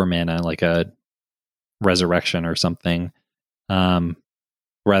for 4 mana, like a resurrection or something,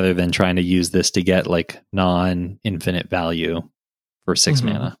 rather than trying to use this to get like non-infinite value for 6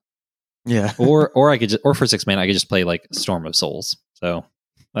 mana. Yeah. or I could just, or for 6 mana I could just play like Storm of Souls. So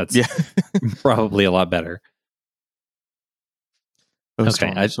that's probably a lot better.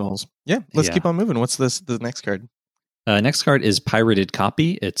 Okay, Souls. Yeah, let's keep on moving. What's the next card? Next card is Pirated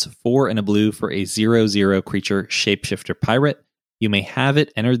Copy. It's 4 and a blue for a 0/0 creature shapeshifter pirate. You may have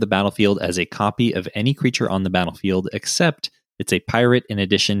it enter the battlefield as a copy of any creature on the battlefield, except it's a pirate in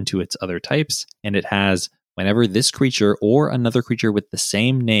addition to its other types, and it has, whenever this creature or another creature with the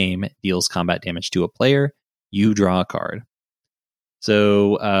same name deals combat damage to a player, you draw a card.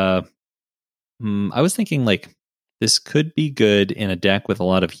 So I was thinking like this could be good in a deck with a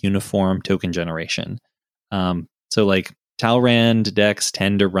lot of uniform token generation. So like Talrand decks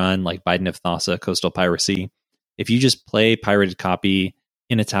tend to run like Biden of Thassa, Coastal Piracy. If you just play Pirated Copy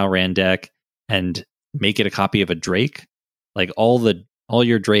in a Talrand deck and make it a copy of a Drake, like all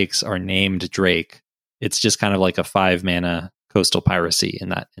your Drakes are named Drake. It's just kind of like a 5 mana coastal piracy in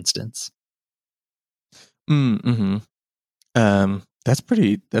that instance. Mm-hmm.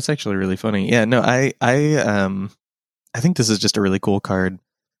 That's actually really funny. Yeah, no, I think this is just a really cool card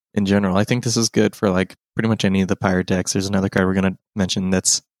in general. I think this is good for like pretty much any of the pirate decks. There's another card we're going to mention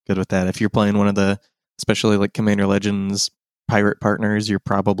that's good with that. If you're playing one of the, especially like Commander Legends pirate partners, you're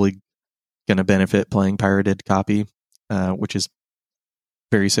probably going to benefit playing pirated copy, which is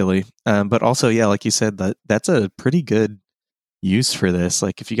very silly. But also, yeah, like you said, that's a pretty good use for this.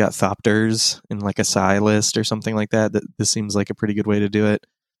 Like if you got Thopters in like a Psy list or something like that, this seems like a pretty good way to do it.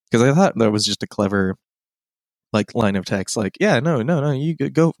 Because I thought that was just a clever like line of text. Like, yeah, no, you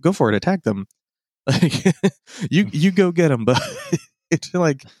go for it, attack them. Like you go get them, but it's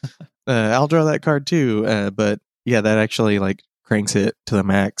like I'll draw that card too. But yeah, that actually like cranks it to the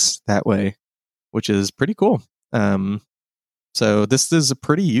max that way, which is pretty cool. So this is a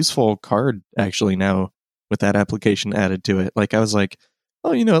pretty useful card actually now with that application added to it. Like I was like,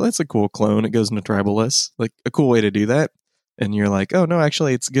 oh, that's a cool clone. It goes into tribal lists. Like a cool way to do that. And you're like, oh no,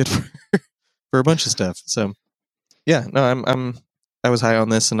 actually it's good for a bunch of stuff. So yeah, no, I was high on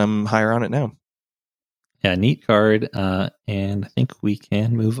this and I'm higher on it now. Yeah, neat card. And I think we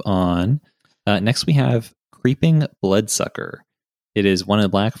can move on. Next we have Creeping Bloodsucker. It is 1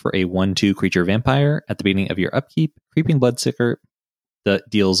 black for a 1/2 creature vampire. At the beginning of your upkeep, Creeping Bloodsucker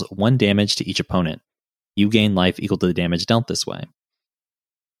deals 1 damage to each opponent. You gain life equal to the damage dealt this way.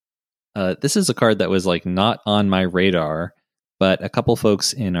 This is a card that was like not on my radar, but a couple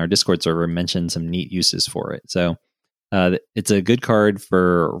folks in our Discord server mentioned some neat uses for it. So it's a good card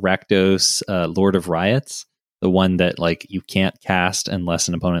for Rakdos, Lord of Riots, the one that like you can't cast unless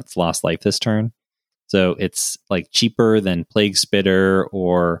an opponent's lost life this turn. So it's like cheaper than Plague Spitter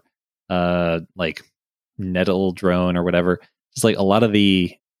or like Nettle Drone or whatever. Just like a lot of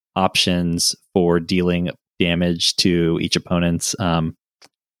the options for dealing damage to each opponent's are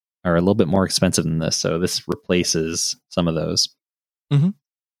a little bit more expensive than this. So this replaces some of those. Mm-hmm.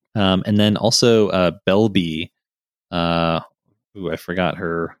 And then also Belby. I forgot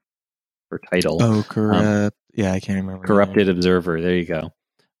her title. Oh, corrupt. Yeah, I can't remember. Corrupted Observer. There you go.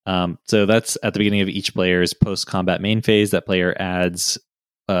 So that's at the beginning of each player's post-combat main phase. That player adds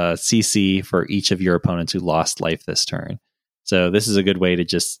CC for each of your opponents who lost life this turn. So this is a good way to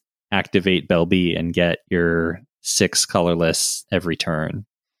just activate Belby and get your 6 colorless every turn.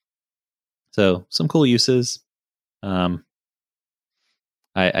 So some cool uses. I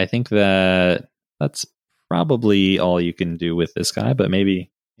think that's probably all you can do with this guy, but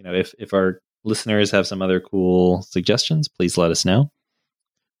maybe, if our listeners have some other cool suggestions, please let us know.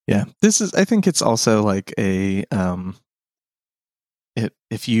 Yeah, I think it's also like a,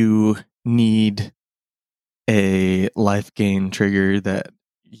 if you need a life gain trigger that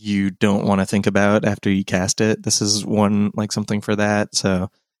you don't want to think about after you cast it, this is one, like something for that. So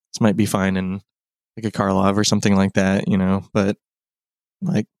this might be fine in like a Karlov or something like that, but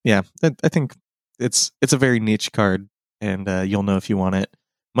like, yeah, I think it's a very niche card and you'll know if you want it.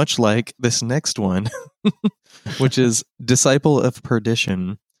 Much like this next one, which is Disciple of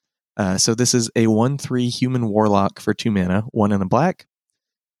Perdition. So this is a 1/3 human warlock for 2 mana, 1 black,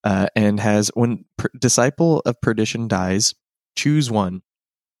 and has when Disciple of Perdition dies, choose one.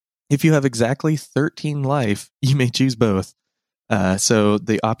 If you have exactly 13 life, you may choose both. So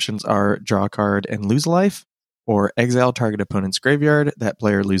the options are draw a card and lose a life, or exile target opponent's graveyard. That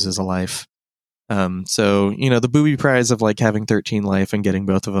player loses a life. So the booby prize of like having 13 life and getting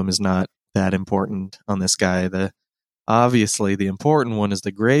both of them is not that important on this guy. Obviously, the important one is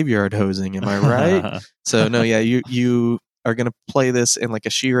the graveyard hosing. Am I right? So no, yeah, you are going to play this in like a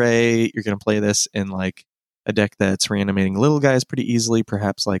Shirei. You're going to play this in like a deck that's reanimating little guys pretty easily,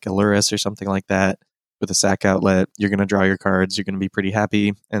 perhaps like Aluris or something like that with a sack outlet. You're going to draw your cards. You're going to be pretty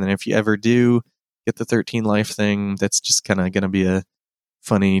happy. And then if you ever do get the 13 life thing, that's just kind of going to be a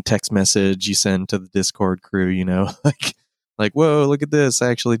funny text message you send to the Discord crew, like, whoa, look at this.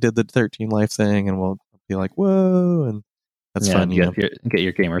 I actually did the 13 life thing. And we'll be like, whoa, and that's fun. Get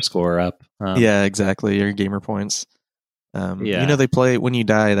your gamer score up. Yeah, exactly. Your gamer points. They play when you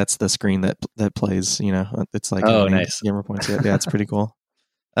die. That's the screen that plays. It's like, oh, nice gamer points. Yeah, it's pretty cool.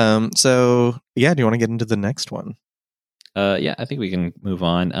 So yeah, do you want to get into the next one? Yeah, I think we can move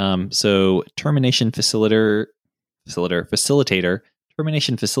on. So Termination Facilitator.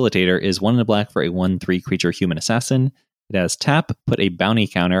 Termination Facilitator is 1 black for a 1/3 creature human assassin. It has tap, put a bounty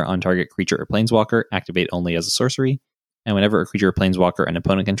counter on target creature or planeswalker, activate only as a sorcery. And whenever a creature or planeswalker an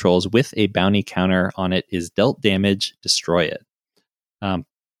opponent controls with a bounty counter on it is dealt damage, destroy it.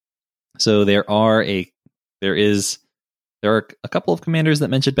 So there is there are a couple of commanders that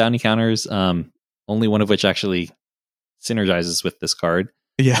mentioned bounty counters, only one of which actually synergizes with this card.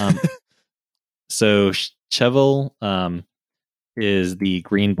 Yeah. So Chevel is the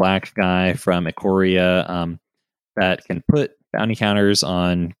green-black guy from Ikoria that can put bounty counters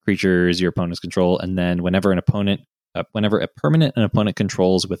on creatures your opponents control, and then whenever a permanent an opponent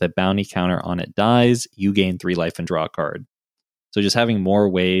controls with a bounty counter on it dies, you gain 3 life and draw a card. So just having more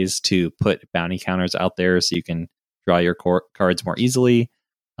ways to put bounty counters out there so you can draw your cards more easily,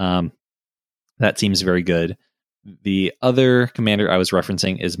 that seems very good. The other commander I was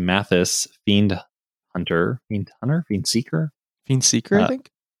referencing is Mathis, Fiend Seeker, I think.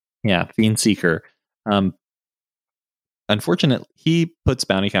 Yeah, Fiend Seeker. Unfortunately, he puts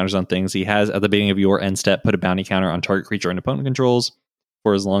bounty counters on things. He has, at the beginning of your end step, put a bounty counter on target creature and opponent controls.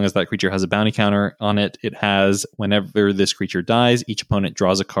 For as long as that creature has a bounty counter on it, it has, whenever this creature dies, each opponent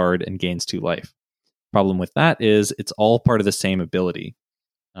draws a card and gains 2 life. Problem with that is it's all part of the same ability.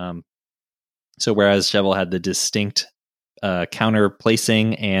 So whereas Chevel had the distinct counter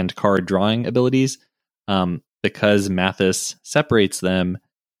placing and card drawing abilities, because Mathis separates them,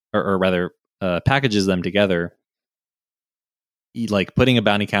 or rather packages them together, like putting a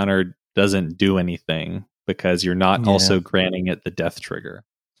bounty counter doesn't do anything because you're not also granting it the death trigger.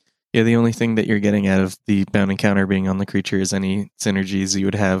 Yeah, the only thing that you're getting out of the bounty counter being on the creature is any synergies you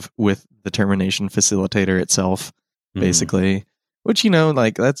would have with the termination facilitator itself, basically. Which,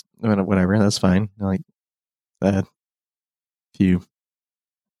 like, that's whatever, that's fine. Like, if you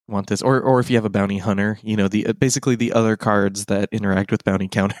want this, or if you have a bounty hunter, basically the other cards that interact with bounty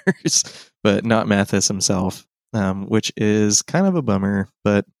counters, but not Mathis himself, which is kind of a bummer,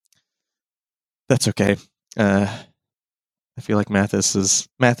 but that's okay. I feel like Mathis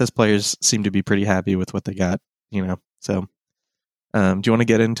players seem to be pretty happy with what they got, So, do you want to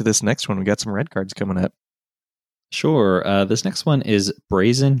get into this next one? We got some red cards coming up. Sure. This next one is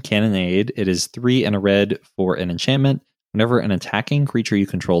Brazen Cannonade. It is 3 and a red for an enchantment. Whenever an attacking creature you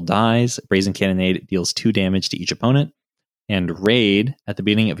control dies, Brazen Cannonade deals 2 damage to each opponent. And Raid, at the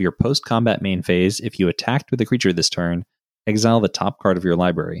beginning of your post-combat main phase, if you attacked with a creature this turn, exile the top card of your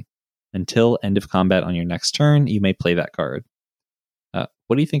library. Until end of combat on your next turn, you may play that card.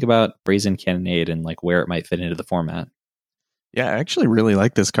 What do you think about Brazen Cannonade and like where it might fit into the format? Yeah, I actually really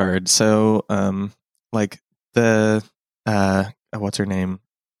like this card. So, like the what's her name?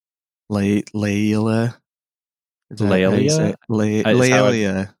 Laelia.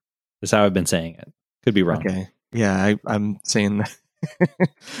 Laelia. That's how I've been saying it. Could be wrong. Okay. Yeah, I'm saying that.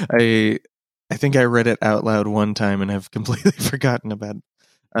 I think I read it out loud one time and have completely forgotten about it.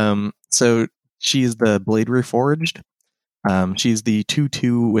 So she's the Blade Reforged. She's the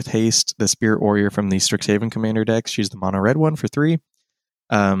 2/2 with haste, the Spirit Warrior from the Strixhaven Commander decks. She's the mono red one for 3.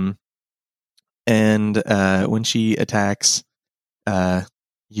 And when she attacks,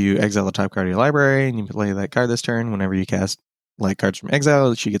 you exile the top card of your library and you play that card this turn. Whenever you cast like cards from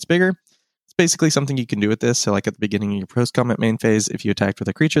exile, she gets bigger. It's basically something you can do with this. So like at the beginning of your post-combat main phase, if you attacked with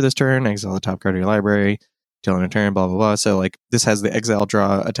a creature this turn, exile the top card of your library till end of turn, blah, blah, blah. So like this has the exile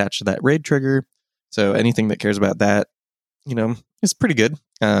draw attached to that raid trigger. So anything that cares about that, is pretty good.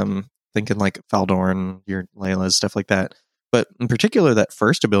 Thinking like Faldorn, your Laylas, stuff like that. But in particular, that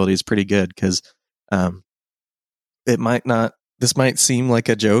first ability is pretty good because this might seem like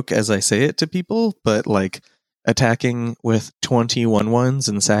a joke as I say it to people, but like attacking with 21/1s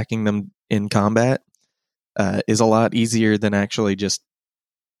and sacking them in combat is a lot easier than actually just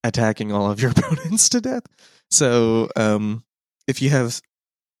attacking all of your opponents to death. So if you have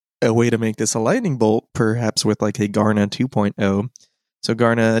a way to make this a lightning bolt, perhaps with like a Garna 2.0. So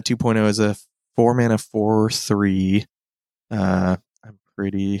Garna 2.0 is a 4-mana 4/3. I'm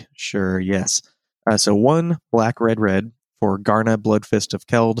pretty sure, yes. So 1 black, red for Garna Bloodfist of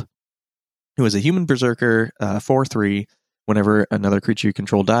Keld, who is a human berserker, 4/3. Whenever another creature you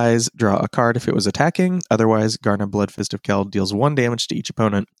control dies, draw a card if it was attacking. Otherwise, Garna Bloodfist of Keld deals 1 damage to each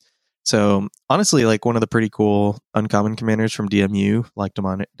opponent. So honestly, like one of the pretty cool uncommon commanders from DMU, like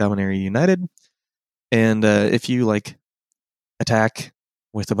Dominaria United. And if you like attack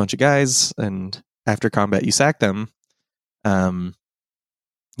with a bunch of guys and after combat you sack them,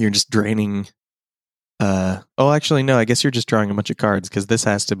 you're just draining. Actually, no, I guess you're just drawing a bunch of cards because this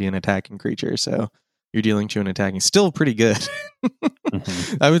has to be an attacking creature. So you're dealing to an attacking. Still pretty good.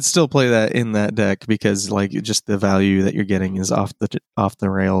 I would still play that in that deck because like just the value that you're getting is off the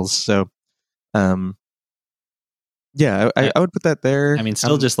rails. So, I would put that there. I mean,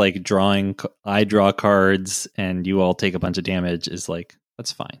 still just like I draw cards and you all take a bunch of damage is like,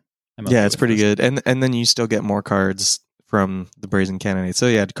 that's fine. It's pretty good. And then you still get more cards from the Brazen Cannonade. So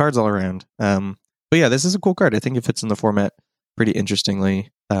yeah, cards all around. But yeah, this is a cool card. I think it fits in the format pretty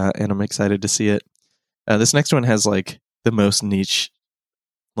interestingly, and I'm excited to see it. This next one has like the most niche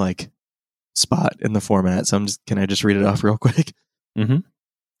like spot in the format. So can I just read it off real quick? Mm-hmm.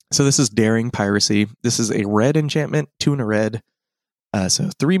 So this is Daring Piracy. This is a red enchantment, 2 and a red. So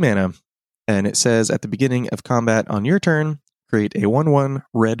 3 mana. And it says at the beginning of combat on your turn, create a 1/1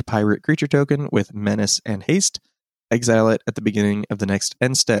 red pirate creature token with menace and haste. Exile it at the beginning of the next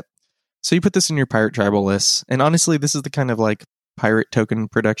end step. So you put this in your pirate tribal list. And honestly, this is the kind of like pirate token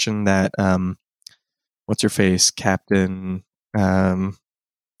production that what's her face? Captain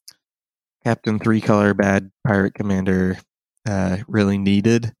 3-color bad pirate commander really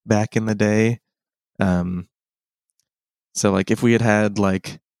needed back in the day. So like if we had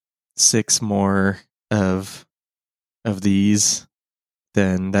like 6 more of these,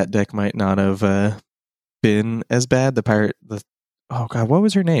 then that deck might not have been as bad. Oh god, what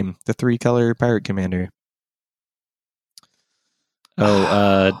was her name? The 3-color pirate commander.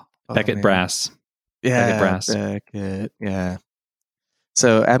 Beckett Brass. Yeah, Beckett Brass. Beckett, yeah.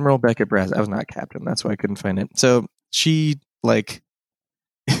 So Admiral Beckett Brass. I was not captain, that's why I couldn't find it. So she like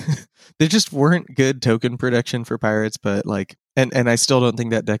they just weren't good token production for pirates, but like and I still don't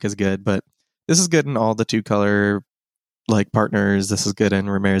think that deck is good, but this is good in all the 2-color like partners. This is good in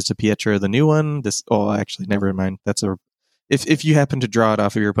Ramirez de Pietro, the new one. Actually, never mind. That's if you happen to draw it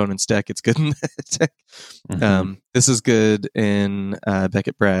off of your opponent's deck, it's good in that deck. Mm-hmm. This is good in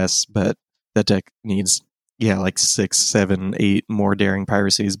Beckett Brass, but that deck needs like 6, 7, 8 more Daring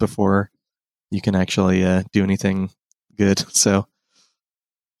Piracies before you can actually do anything good. So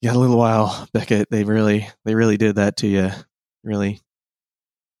you got a little while, Beckett. They really did that to you. Really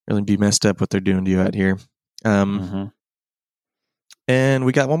be messed up what they're doing to you out here. And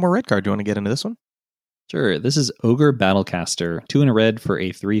we got one more red card. Do you want to get into this one? Sure. This is Ogre Battlecaster. 2 and a red for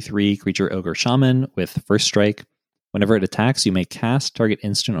a 3/3 creature Ogre Shaman with first strike. Whenever it attacks, you may cast target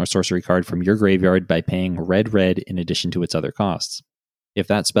instant or sorcery card from your graveyard by paying red in addition to its other costs. If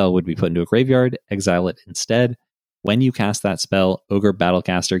that spell would be put into a graveyard, exile it instead. When you cast that spell, Ogre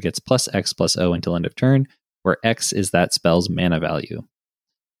Battlecaster gets +X/+O until end of turn, where X is that spell's mana value.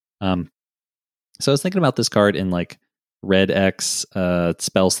 So I was thinking about this card in like red X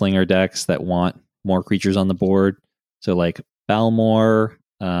Spellslinger decks that want more creatures on the board. So like Balmor,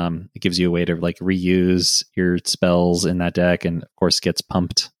 it gives you a way to like reuse your spells in that deck, and of course gets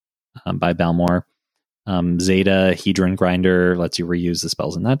pumped by Balmor. Zeta Hedron Grinder lets you reuse the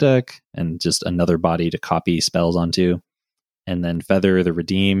spells in that deck, and just another body to copy spells onto. And then Feather the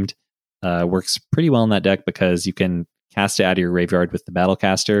Redeemed works pretty well in that deck because you can cast it out of your graveyard with the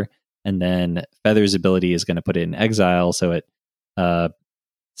Battlecaster, and then Feather's ability is going to put it in exile, so it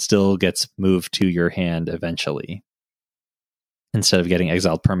still gets moved to your hand eventually, instead of getting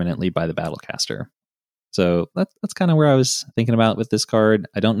exiled permanently by the Battlecaster. So that's kind of where I was thinking about with this card.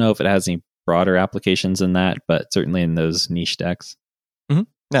 I don't know if it has any broader applications than that, but certainly in those niche decks. Mm-hmm.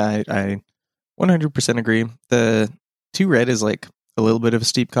 Yeah, I 100% agree. The 2 red is like a little bit of a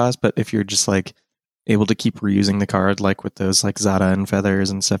steep cost, but if you're just like able to keep reusing the card, like with those like Zada and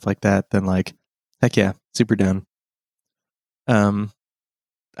Feathers and stuff like that, then like heck yeah, super down.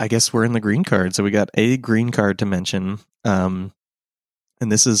 I guess we're in the green card, so we got a green card to mention, and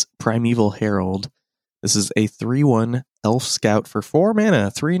this is Primeval Herald. This is a 3/1 Elf Scout for 4 mana,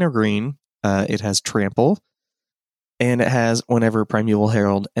 3 and a green. It has Trample, and it has whenever Primeval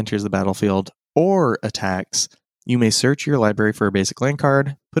Herald enters the battlefield or attacks, you may search your library for a basic land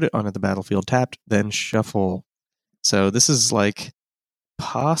card, put it onto the battlefield tapped, then shuffle. So this is like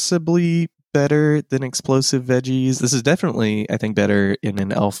possibly better than Explosive Veggies. This is definitely, I think, better in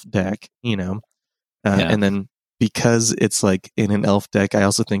an elf deck, and then because it's like in an elf deck, I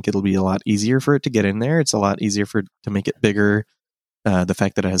also think it'll be a lot easier for it to get in there. It's a lot easier to make it bigger. The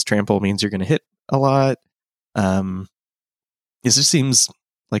fact that it has Trample means you're going to hit a lot. It just seems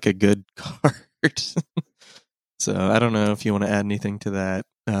like a good card. So I don't know if you want to add anything to that.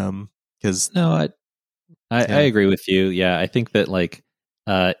 Because no, I agree with you. Yeah, I think that like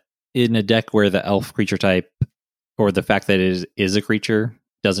in a deck where the elf creature type or the fact that it is a creature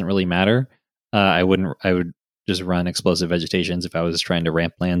doesn't really matter, I would just run Explosive Vegetations if I was trying to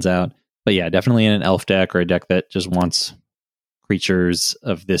ramp lands out. But yeah, definitely in an elf deck or a deck that just wants creatures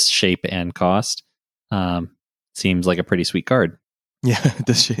of this shape and cost, seems like a pretty sweet card. Yeah,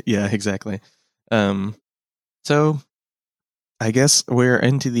 yeah, exactly. So I guess we're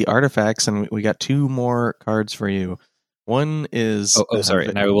into the artifacts, and we got 2 more cards for you. One is sorry,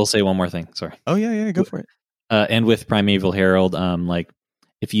 and I will say one more thing. Sorry. Oh yeah, go for it. And with Primeval Herald, like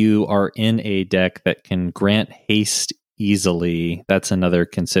if you are in a deck that can grant haste easily, that's another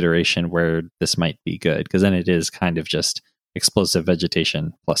consideration where this might be good, because then it is kind of just explosive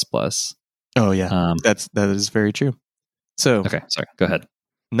vegetation plus plus. Oh yeah, that is very true. So okay, sorry, go ahead.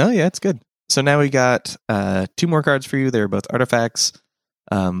 No, yeah, it's good. So now we got 2 more cards for you. They're both artifacts,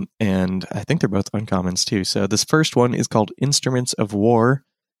 and I think they're both uncommons too. So this first one is called Instruments of War.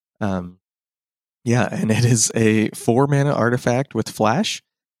 Yeah, and it is a 4-mana artifact with flash.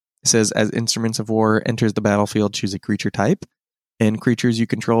 It says, as Instruments of War enters the battlefield, choose a creature type, and creatures you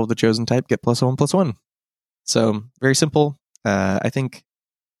control of the chosen type get +1/+1. So very simple. I think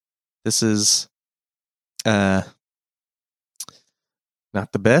this is not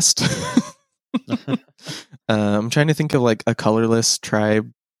the best. I'm trying to think of like a colorless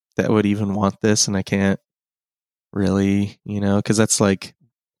tribe that would even want this, and I can't really, because that's like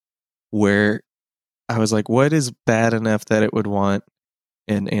where I was like, what is bad enough that it would want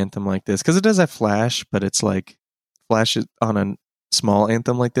an anthem like this? Because it does have flash, but it's like flash on a small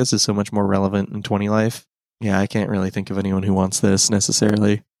anthem like this is so much more relevant in 20 life. Yeah, I can't really think of anyone who wants this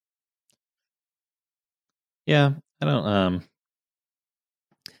necessarily. Yeah, I don't.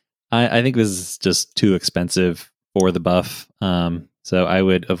 I think this is just too expensive for the buff. So I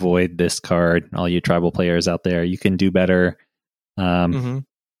would avoid this card. All you tribal players out there, you can do better.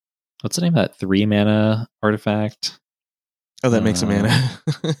 What's the name of that 3-mana artifact? Oh, that makes a mana.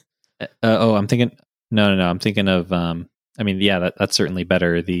 I'm thinking. No. I'm thinking of. That's certainly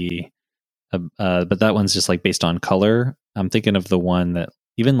better. But that one's just like based on color. I'm thinking of the one that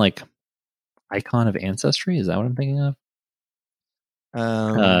even like Icon of Ancestry. Is that what I'm thinking of?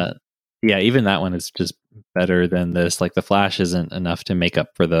 Yeah, even that one is just better than this. Like the flash isn't enough to make up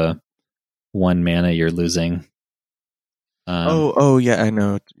for the 1 mana you're losing. Yeah, I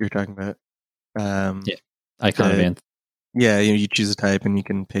know what you're talking about. Yeah, Icon of Ancestry. Yeah, you choose a type and you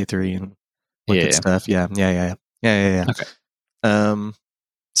can pay 3 and look at stuff. Yeah. Okay.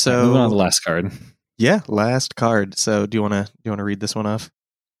 So moving on to the last card. Yeah, last card. So do you want to read this one off?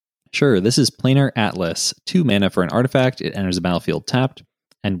 Sure. This is Planar Atlas. 2 mana for an artifact. It enters the battlefield tapped.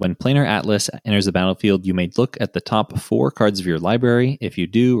 And when Planar Atlas enters the battlefield, you may look at the top 4 cards of your library. If you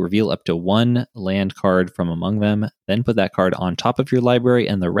do, reveal up to 1 land card from among them. Then put that card on top of your library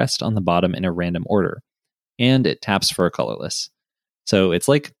and the rest on the bottom in a random order. And it taps for a colorless. So it's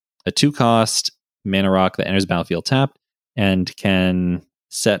like a 2-cost mana rock that enters the battlefield tapped and can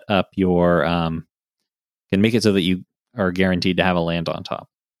set up your... can make it so that you are guaranteed to have a land on top.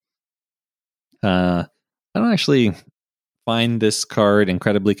 I don't actually find this card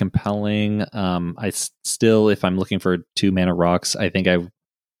incredibly compelling. I still, if I'm looking for 2 mana rocks, I think I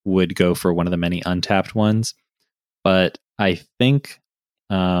would go for one of the many untapped ones. But I think,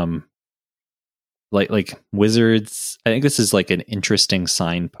 like Wizards, I think this is like an interesting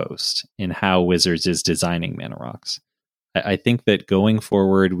signpost in how Wizards is designing mana rocks. I think that going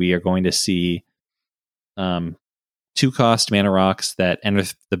forward, we are going to see 2-cost mana rocks that enter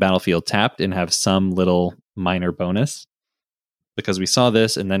the battlefield tapped and have some little minor bonus. Because we saw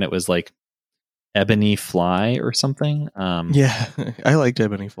this, and then it was like Ebony Fly or something. Yeah, I liked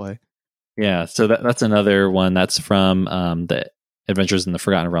Ebony Fly. Yeah, so that's another one that's from the Adventures in the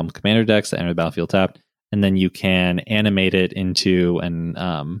Forgotten Realm commander decks that enter the battlefield tapped, and then you can animate it into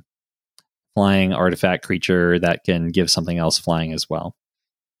an flying artifact creature that can give something else flying as well.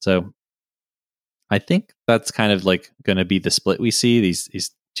 So I think that's kind of like going to be the split we see,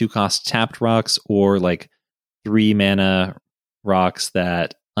 these 2-cost tapped rocks or like 3 mana rocks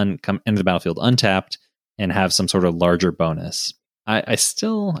that come into the battlefield untapped and have some sort of larger bonus. I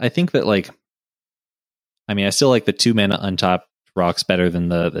still think that I still like the 2 mana untapped rocks better than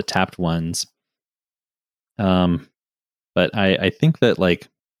the tapped ones. But I think that like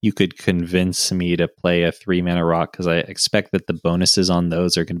you could convince me to play a 3 mana rock because I expect that the bonuses on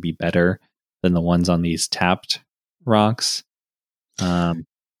those are going to be better than the ones on these tapped rocks. Yeah,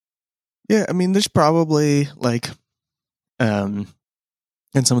 I mean, there's probably like, in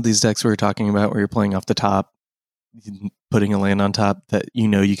some of these decks we were talking about where you're playing off the top, putting a land on top that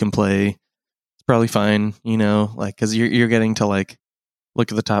you can play, it's probably fine, like because you're getting to like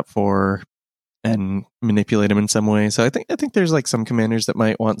look at the top 4 and manipulate them in some way. So I think there's like some commanders that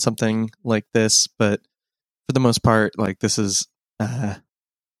might want something like this, but for the most part, like this is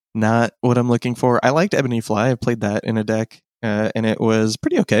not what I'm looking for. I liked Ebony Fly. I played that in a deck, and it was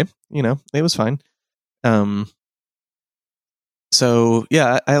pretty okay. It was fine. So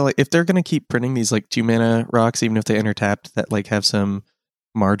yeah, I like if they're gonna keep printing these like 2 mana rocks, even if they enter tapped, that like have some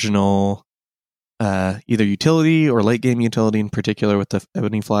marginal either utility or late game utility in particular with the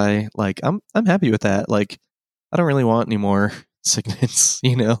Ebony Fly. Like I'm happy with that. Like I don't really want any more signets.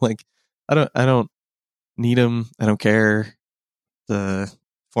 Like I don't need them. I don't care. The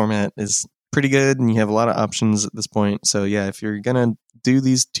format is pretty good, and you have a lot of options at this point. So yeah, if you're gonna do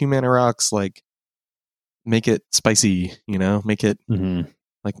these 2-mana rocks, like make it spicy, make it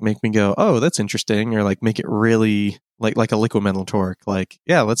like make me go, oh, that's interesting, or like make it really like a liquid metal torque. Like,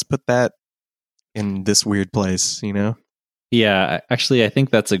 yeah, let's put that in this weird place, Yeah, actually, I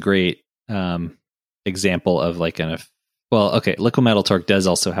think that's a great example of like liquid metal torque does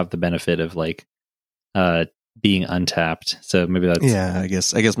also have the benefit of like being untapped, so maybe that's I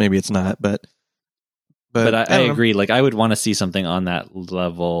guess maybe it's not, but I agree. Like, I would want to see something on that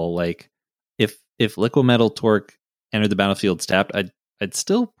level. Like, if liquid metal torque entered the battlefield tapped, I'd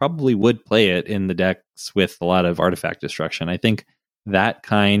still probably would play it in the decks with a lot of artifact destruction. I think that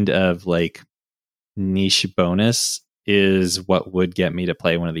kind of like niche bonus is what would get me to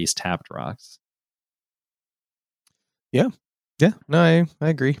play one of these tapped rocks. Yeah. No, I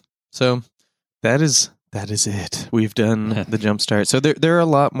agree. So that is it. We've done the jumpstart. So there are a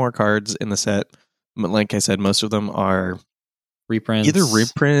lot more cards in the set. Like I said, most of them are reprints, either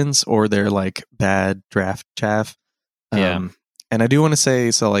reprints or they're like bad draft chaff. Yeah. And I do want to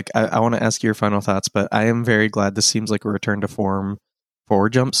say, so like I want to ask your final thoughts, but I am very glad this seems like a return to form for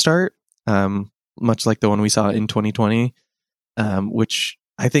Jumpstart, much like the one we saw in 2020, which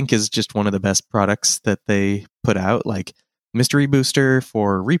I think is just one of the best products that they put out. Like Mystery Booster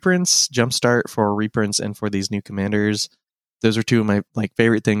for reprints, Jumpstart for reprints, and for these new commanders. Those are two of my like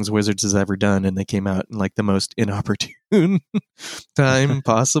favorite things Wizards has ever done, and they came out in like the most inopportune time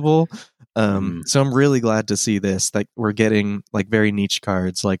possible. So I'm really glad to see this. Like we're getting like very niche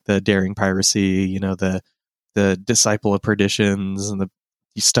cards, like the Daring Piracy, the Disciple of Perditions, and the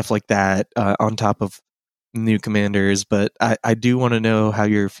stuff like that on top of new commanders. But I do want to know how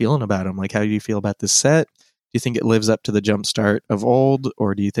you're feeling about them. Like, how do you feel about this set? Do you think it lives up to the Jumpstart of old,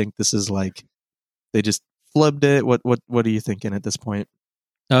 or do you think this is like they just flubbed it? What are you thinking at this point?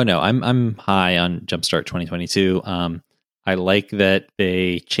 Oh no, I'm high on Jumpstart 2022. I like that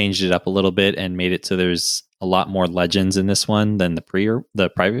they changed it up a little bit and made it so there's a lot more legends in this one than the previous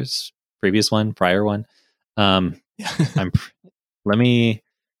one. Let me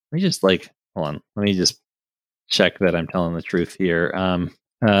just like hold on. Let me just check that I'm telling the truth here.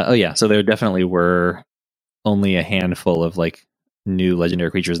 So there definitely were only a handful of like new legendary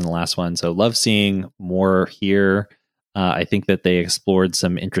creatures in the last one. So love seeing more here. I think that they explored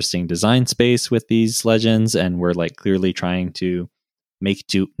some interesting design space with these legends, and we're like clearly trying to make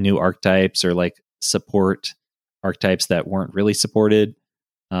new archetypes or like support archetypes that weren't really supported.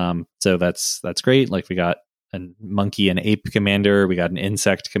 So that's great. Like we got a monkey and ape commander, we got an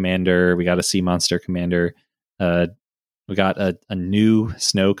insect commander, we got a sea monster commander, we got a new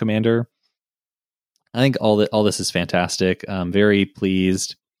snow commander. I think all this is fantastic. I'm very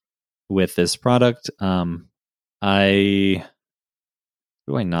pleased with this product. Do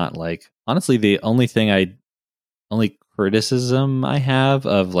I not like? Honestly, the only criticism I have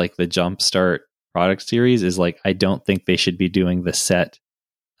of like the Jumpstart product series is like I don't think they should be doing the set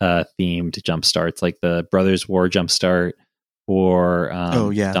themed Jumpstarts, like the Brothers War Jumpstart or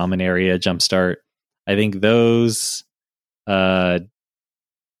Dominaria Jumpstart. I think those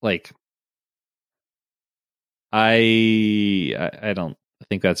like I don't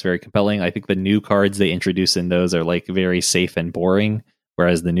think that's very compelling. I think the new cards they introduce in those are like very safe and boring,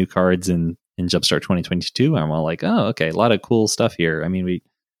 whereas the new cards in Jumpstart 2022, I'm all like, oh, okay, a lot of cool stuff here. I mean, we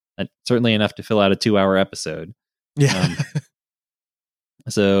certainly enough to fill out a 2-hour episode. Yeah.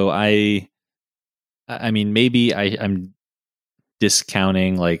 So I mean, maybe I'm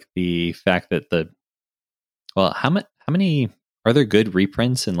discounting like the fact that how many are there good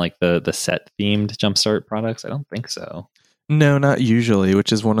reprints in like the set themed Jumpstart products? I don't think so. No, not usually,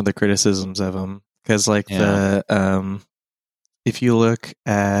 which is one of the criticisms of them. Because like if you look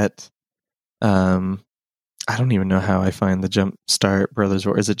at, I don't even know how I find the Jumpstart Brothers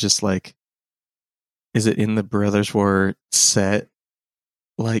War. Is it just like, is it in the Brothers War set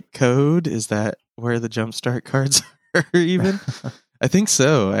like code? Is that where the Jumpstart cards are even? I think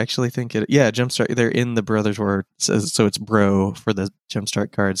so. I actually think it. Yeah, Jumpstart. They're in the Brothers War, so it's bro for the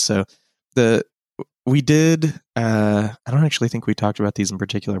Jumpstart cards. So we did. I don't actually think we talked about these in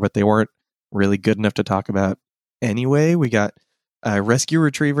particular, but they weren't really good enough to talk about anyway. We got Rescue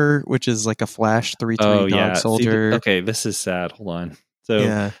Retriever, which is like a flash 3/3 dog soldier. Okay, this is sad. Hold on.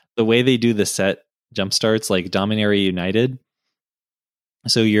 So the way they do the set Jumpstarts, like Dominaria United.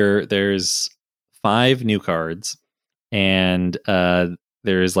 So there's 5 new cards, and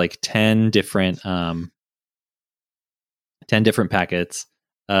there's like 10 different packets.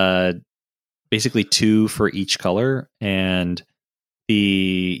 Basically 2 for each color, and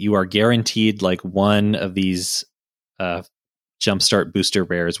you are guaranteed like one of these Jumpstart booster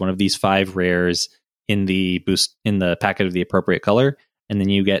rares, one of these 5 rares in the packet of the appropriate color, and then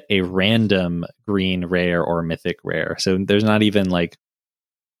you get a random green rare or mythic rare. So there's not even like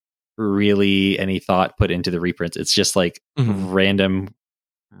really any thought put into the reprints. It's just like random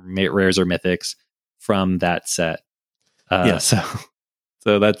rares or mythics from that set.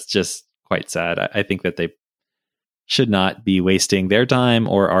 So that's just quite sad. I think that they should not be wasting their time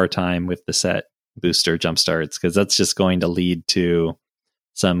or our time with the set booster Jumpstarts, because that's just going to lead to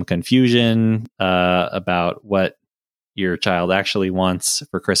some confusion about what your child actually wants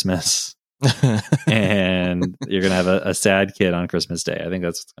for Christmas. And you're going to have a sad kid on Christmas Day. I think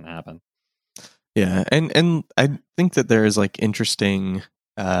that's what's going to happen. Yeah. And I think that there is like interesting,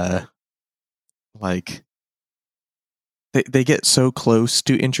 like they get so close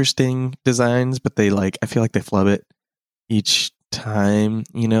to interesting designs, but they like, I feel like they flub it each time,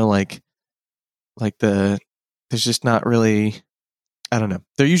 you know, like there's just not really, I don't know.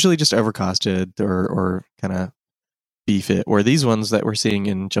 They're usually just overcosted or kind of beef it. Or these ones that we're seeing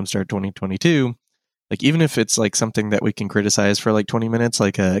in Jumpstart 2022, like even if it's like something that we can criticize for like 20 minutes,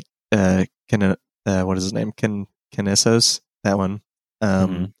 like what is his name? Kinesos, that one.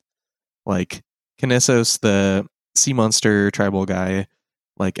 Like Kinesos, the Sea Monster tribal guy,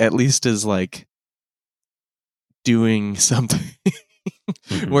 like at least is like doing something.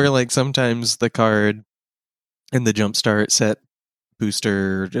 Where like sometimes the card in the Jumpstart set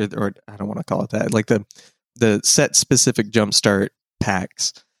booster, or I don't want to call it that, like the set specific Jumpstart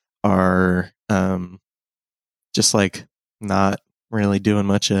packs are just like not really doing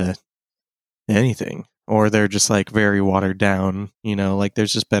much of anything, or they're just like very watered down, you know, like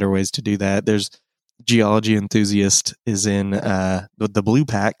there's just better ways to do that. There's Geology Enthusiast is in the blue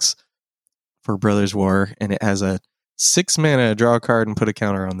packs for Brothers War, and it has a 6 mana, draw a card and put a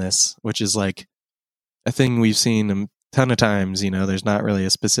counter on this, which is like a thing we've seen a ton of times. You know, there's not really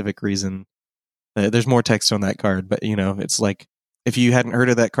a specific reason. There's more text on that card, but you know, it's like if you hadn't heard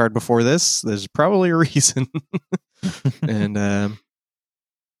of that card before this, there's probably a reason. And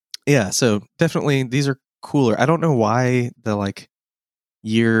yeah, so definitely these are cooler. I don't know why the like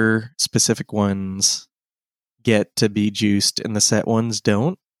year specific ones get to be juiced and the set ones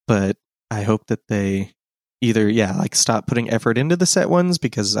don't, but I hope that they either, like stop putting effort into the set ones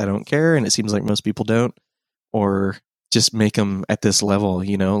because I don't care, and it seems like most people don't, or just make them at this level,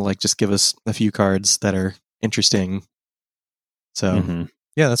 you know, like just give us a few cards that are interesting. So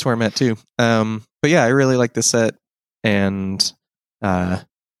yeah, that's where I'm at too. But yeah, I really like this set, and I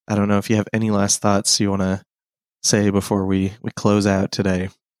don't know if you have any last thoughts you want to say before we close out today.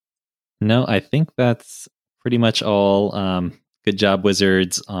 No, I think that's pretty much all. Good job,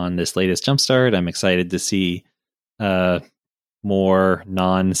 Wizards, on this latest Jumpstart. I'm excited to see more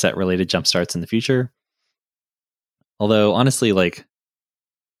non-set related Jumpstarts in the future. Although, honestly, like,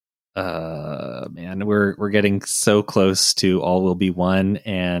 man, we're getting so close to All Will Be One,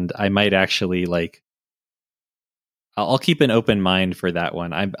 and I might actually like. I'll keep an open mind for that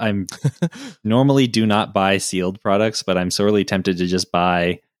one. I'm normally do not buy sealed products, but I'm sorely tempted to just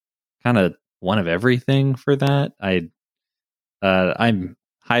buy kind of one of everything for that. I'm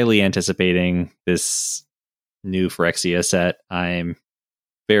highly anticipating this new Phyrexia set. I'm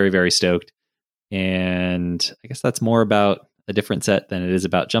very, very stoked. And I guess that's more about a different set than it is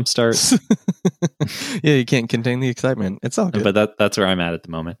about Jumpstart. Yeah, you can't contain the excitement. It's all good. But that's where I'm at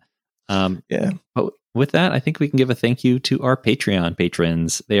the moment. Yeah. But with that, I think we can give a thank you to our Patreon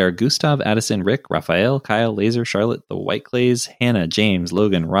patrons. They are Gustav, Addison, Rick, Raphael, Kyle, Laser, Charlotte, The White Clays, Hannah, James,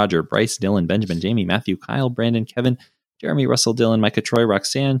 Logan, Roger, Bryce, Dylan, Benjamin, Jamie, Matthew, Kyle, Brandon, Kevin, Jeremy, Russell, Dylan, Micah, Troy,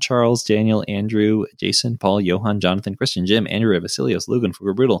 Roxanne, Charles, Daniel, Andrew, Jason, Paul, Johan, Jonathan, Christian, Jim, Andrew, Vasilios, Logan,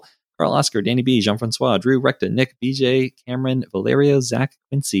 Fugar Brutal, Carl, Oscar, Danny B, Jean-Francois, Drew, Recta, Nick, BJ, Cameron, Valerio, Zach,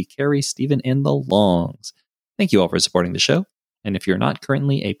 Quincy, Carrie, Stephen, and the Longs. Thank you all for supporting the show. And if you're not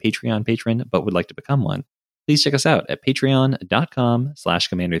currently a Patreon patron but would like to become one, please check us out at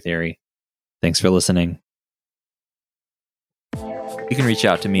patreon.com/Commander Theory. Thanks for listening. You can reach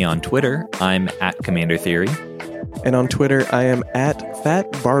out to me on Twitter. I'm at Commander Theory. And on Twitter, I am at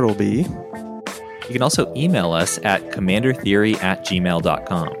Fat Bartleby. You can also email us at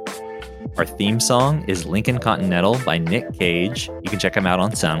commandertheory@gmail.com. Our theme song is Lincoln Continental by Nick Cage. You can check him out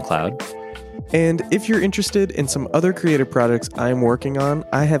on SoundCloud. And if you're interested in some other creative projects I'm working on,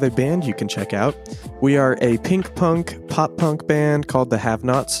 I have a band you can check out. We are a pink punk, pop punk band called the Have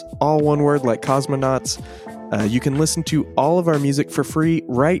Nots, all one word like cosmonauts. You can listen to all of our music for free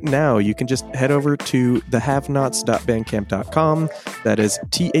right now. You can just head over to thehavenots.bandcamp.com. That is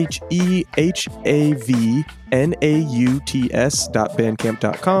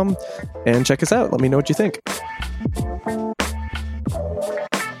TheHehavNauts.bandcamp.com, and check us out. Let me know what you think.